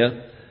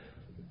glorieth,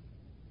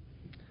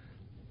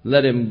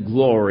 let him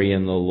glory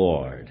in the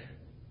Lord.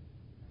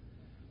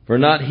 For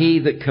not he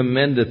that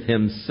commendeth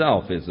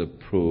himself is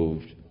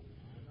approved,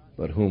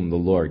 but whom the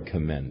Lord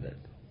commendeth.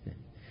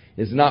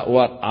 It's not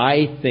what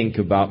I think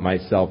about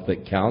myself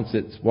that counts,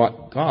 it's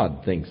what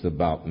God thinks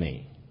about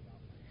me.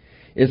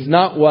 It's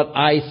not what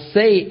I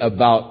say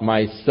about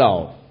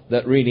myself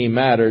that really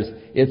matters,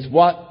 it's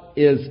what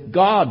is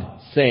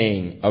God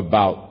saying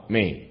about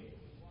me.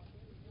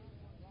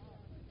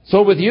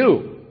 So with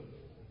you,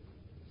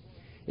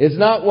 it's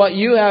not what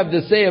you have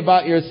to say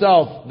about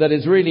yourself that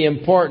is really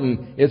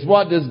important, it's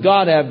what does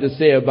God have to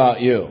say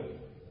about you.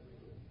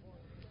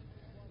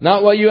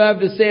 Not what you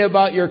have to say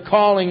about your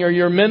calling or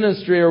your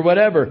ministry or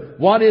whatever.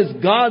 What is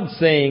God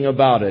saying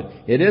about it?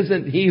 It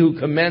isn't he who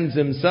commends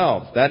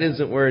himself. That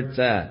isn't where it's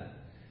at.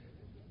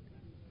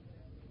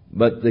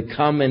 But the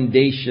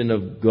commendation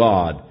of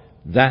God,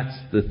 that's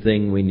the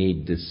thing we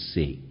need to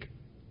seek.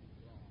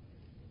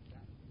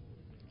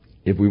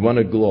 If we want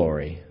to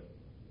glory,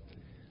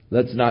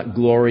 let's not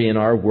glory in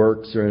our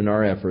works or in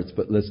our efforts,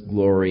 but let's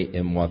glory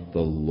in what the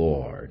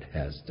Lord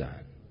has done.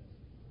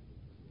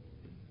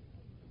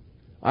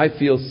 I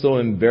feel so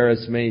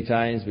embarrassed many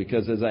times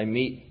because as I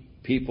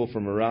meet people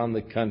from around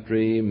the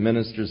country,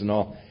 ministers and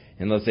all,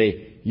 and they'll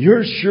say,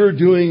 you're sure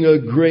doing a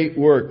great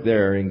work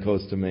there in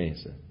Costa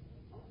Mesa.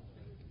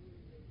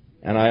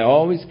 And I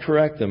always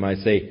correct them. I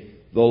say,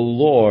 the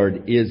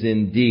Lord is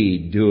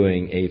indeed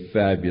doing a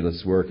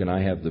fabulous work, and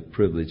I have the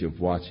privilege of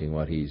watching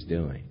what He's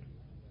doing.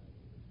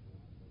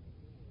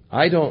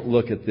 I don't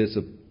look at this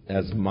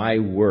as my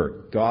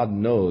work. God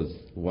knows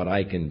what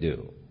I can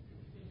do.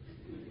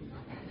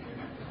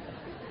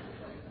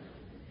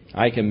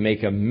 I can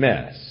make a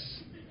mess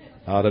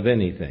out of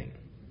anything.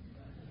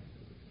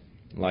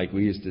 Like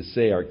we used to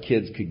say, our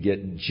kids could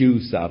get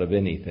juice out of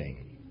anything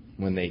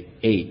when they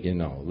ate,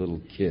 little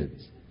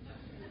kids.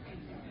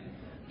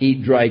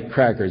 Eat dry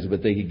crackers,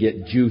 but they could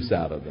get juice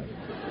out of them.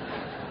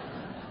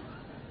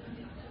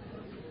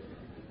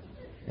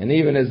 And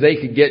even as they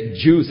could get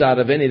juice out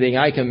of anything,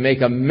 I can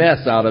make a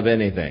mess out of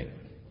anything.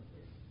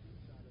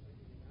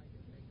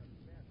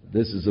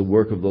 This is the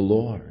work of the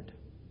Lord.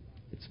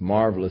 It's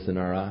marvelous in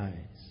our eyes.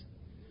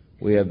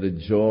 We have the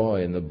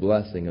joy and the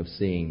blessing of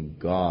seeing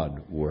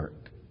God work.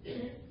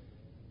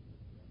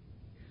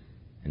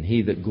 And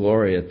he that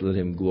glorieth, let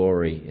him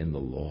glory in the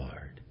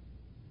Lord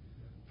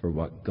for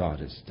what God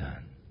has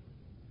done.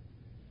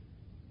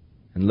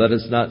 And let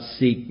us not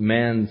seek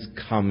man's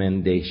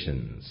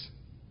commendations,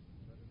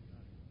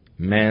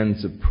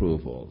 man's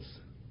approvals.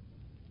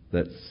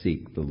 Let's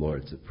seek the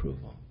Lord's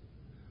approval.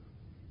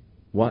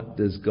 What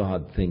does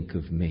God think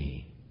of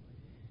me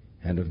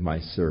and of my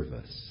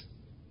service?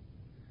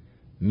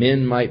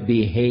 Men might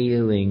be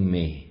hailing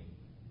me,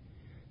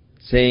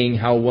 saying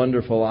how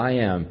wonderful I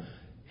am.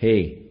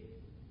 Hey,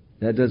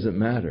 that doesn't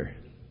matter.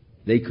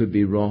 They could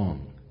be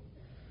wrong.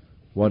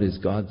 What is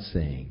God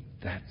saying?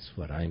 That's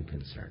what I'm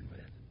concerned with.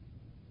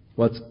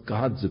 What's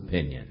God's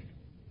opinion?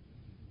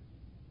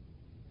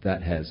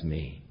 That has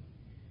me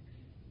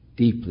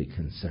deeply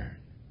concerned.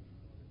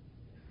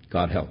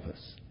 God help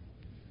us.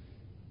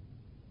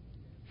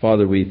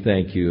 Father, we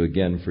thank you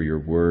again for your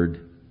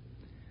word,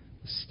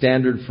 the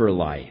standard for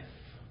life,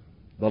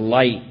 the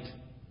light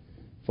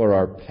for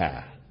our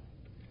path.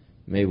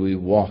 May we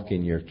walk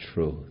in your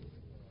truth.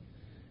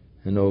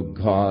 And, oh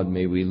God,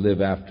 may we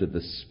live after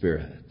the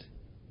Spirit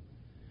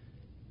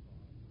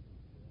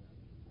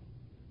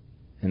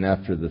and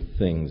after the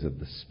things of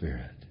the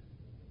Spirit.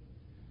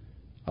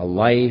 A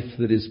life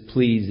that is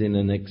pleasing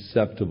and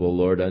acceptable,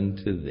 Lord,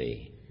 unto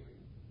Thee.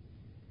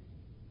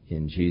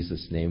 In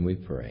Jesus' name we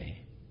pray.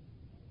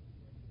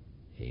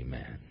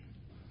 Amen.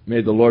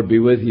 May the Lord be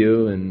with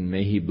you, and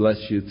may He bless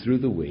you through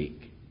the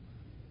week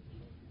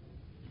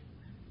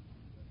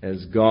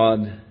as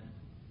God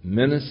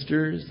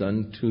ministers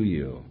unto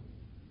you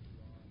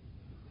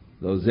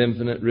those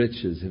infinite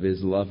riches of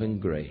His love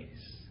and grace,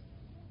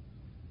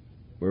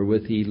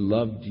 wherewith He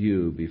loved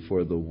you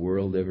before the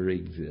world ever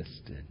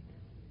existed.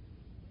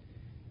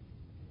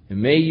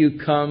 And may you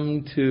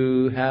come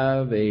to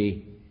have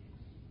a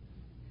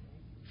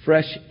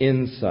fresh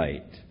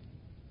insight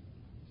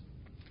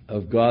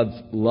of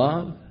God's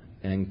love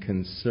and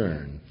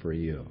concern for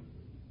you.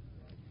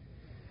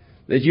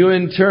 That you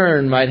in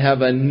turn might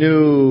have a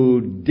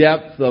new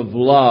depth of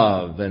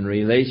love and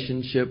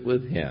relationship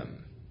with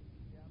Him.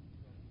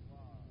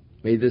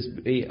 May this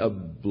be a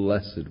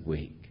blessed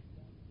week.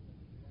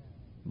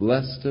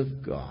 Blessed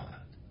of God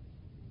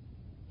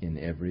in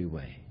every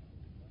way.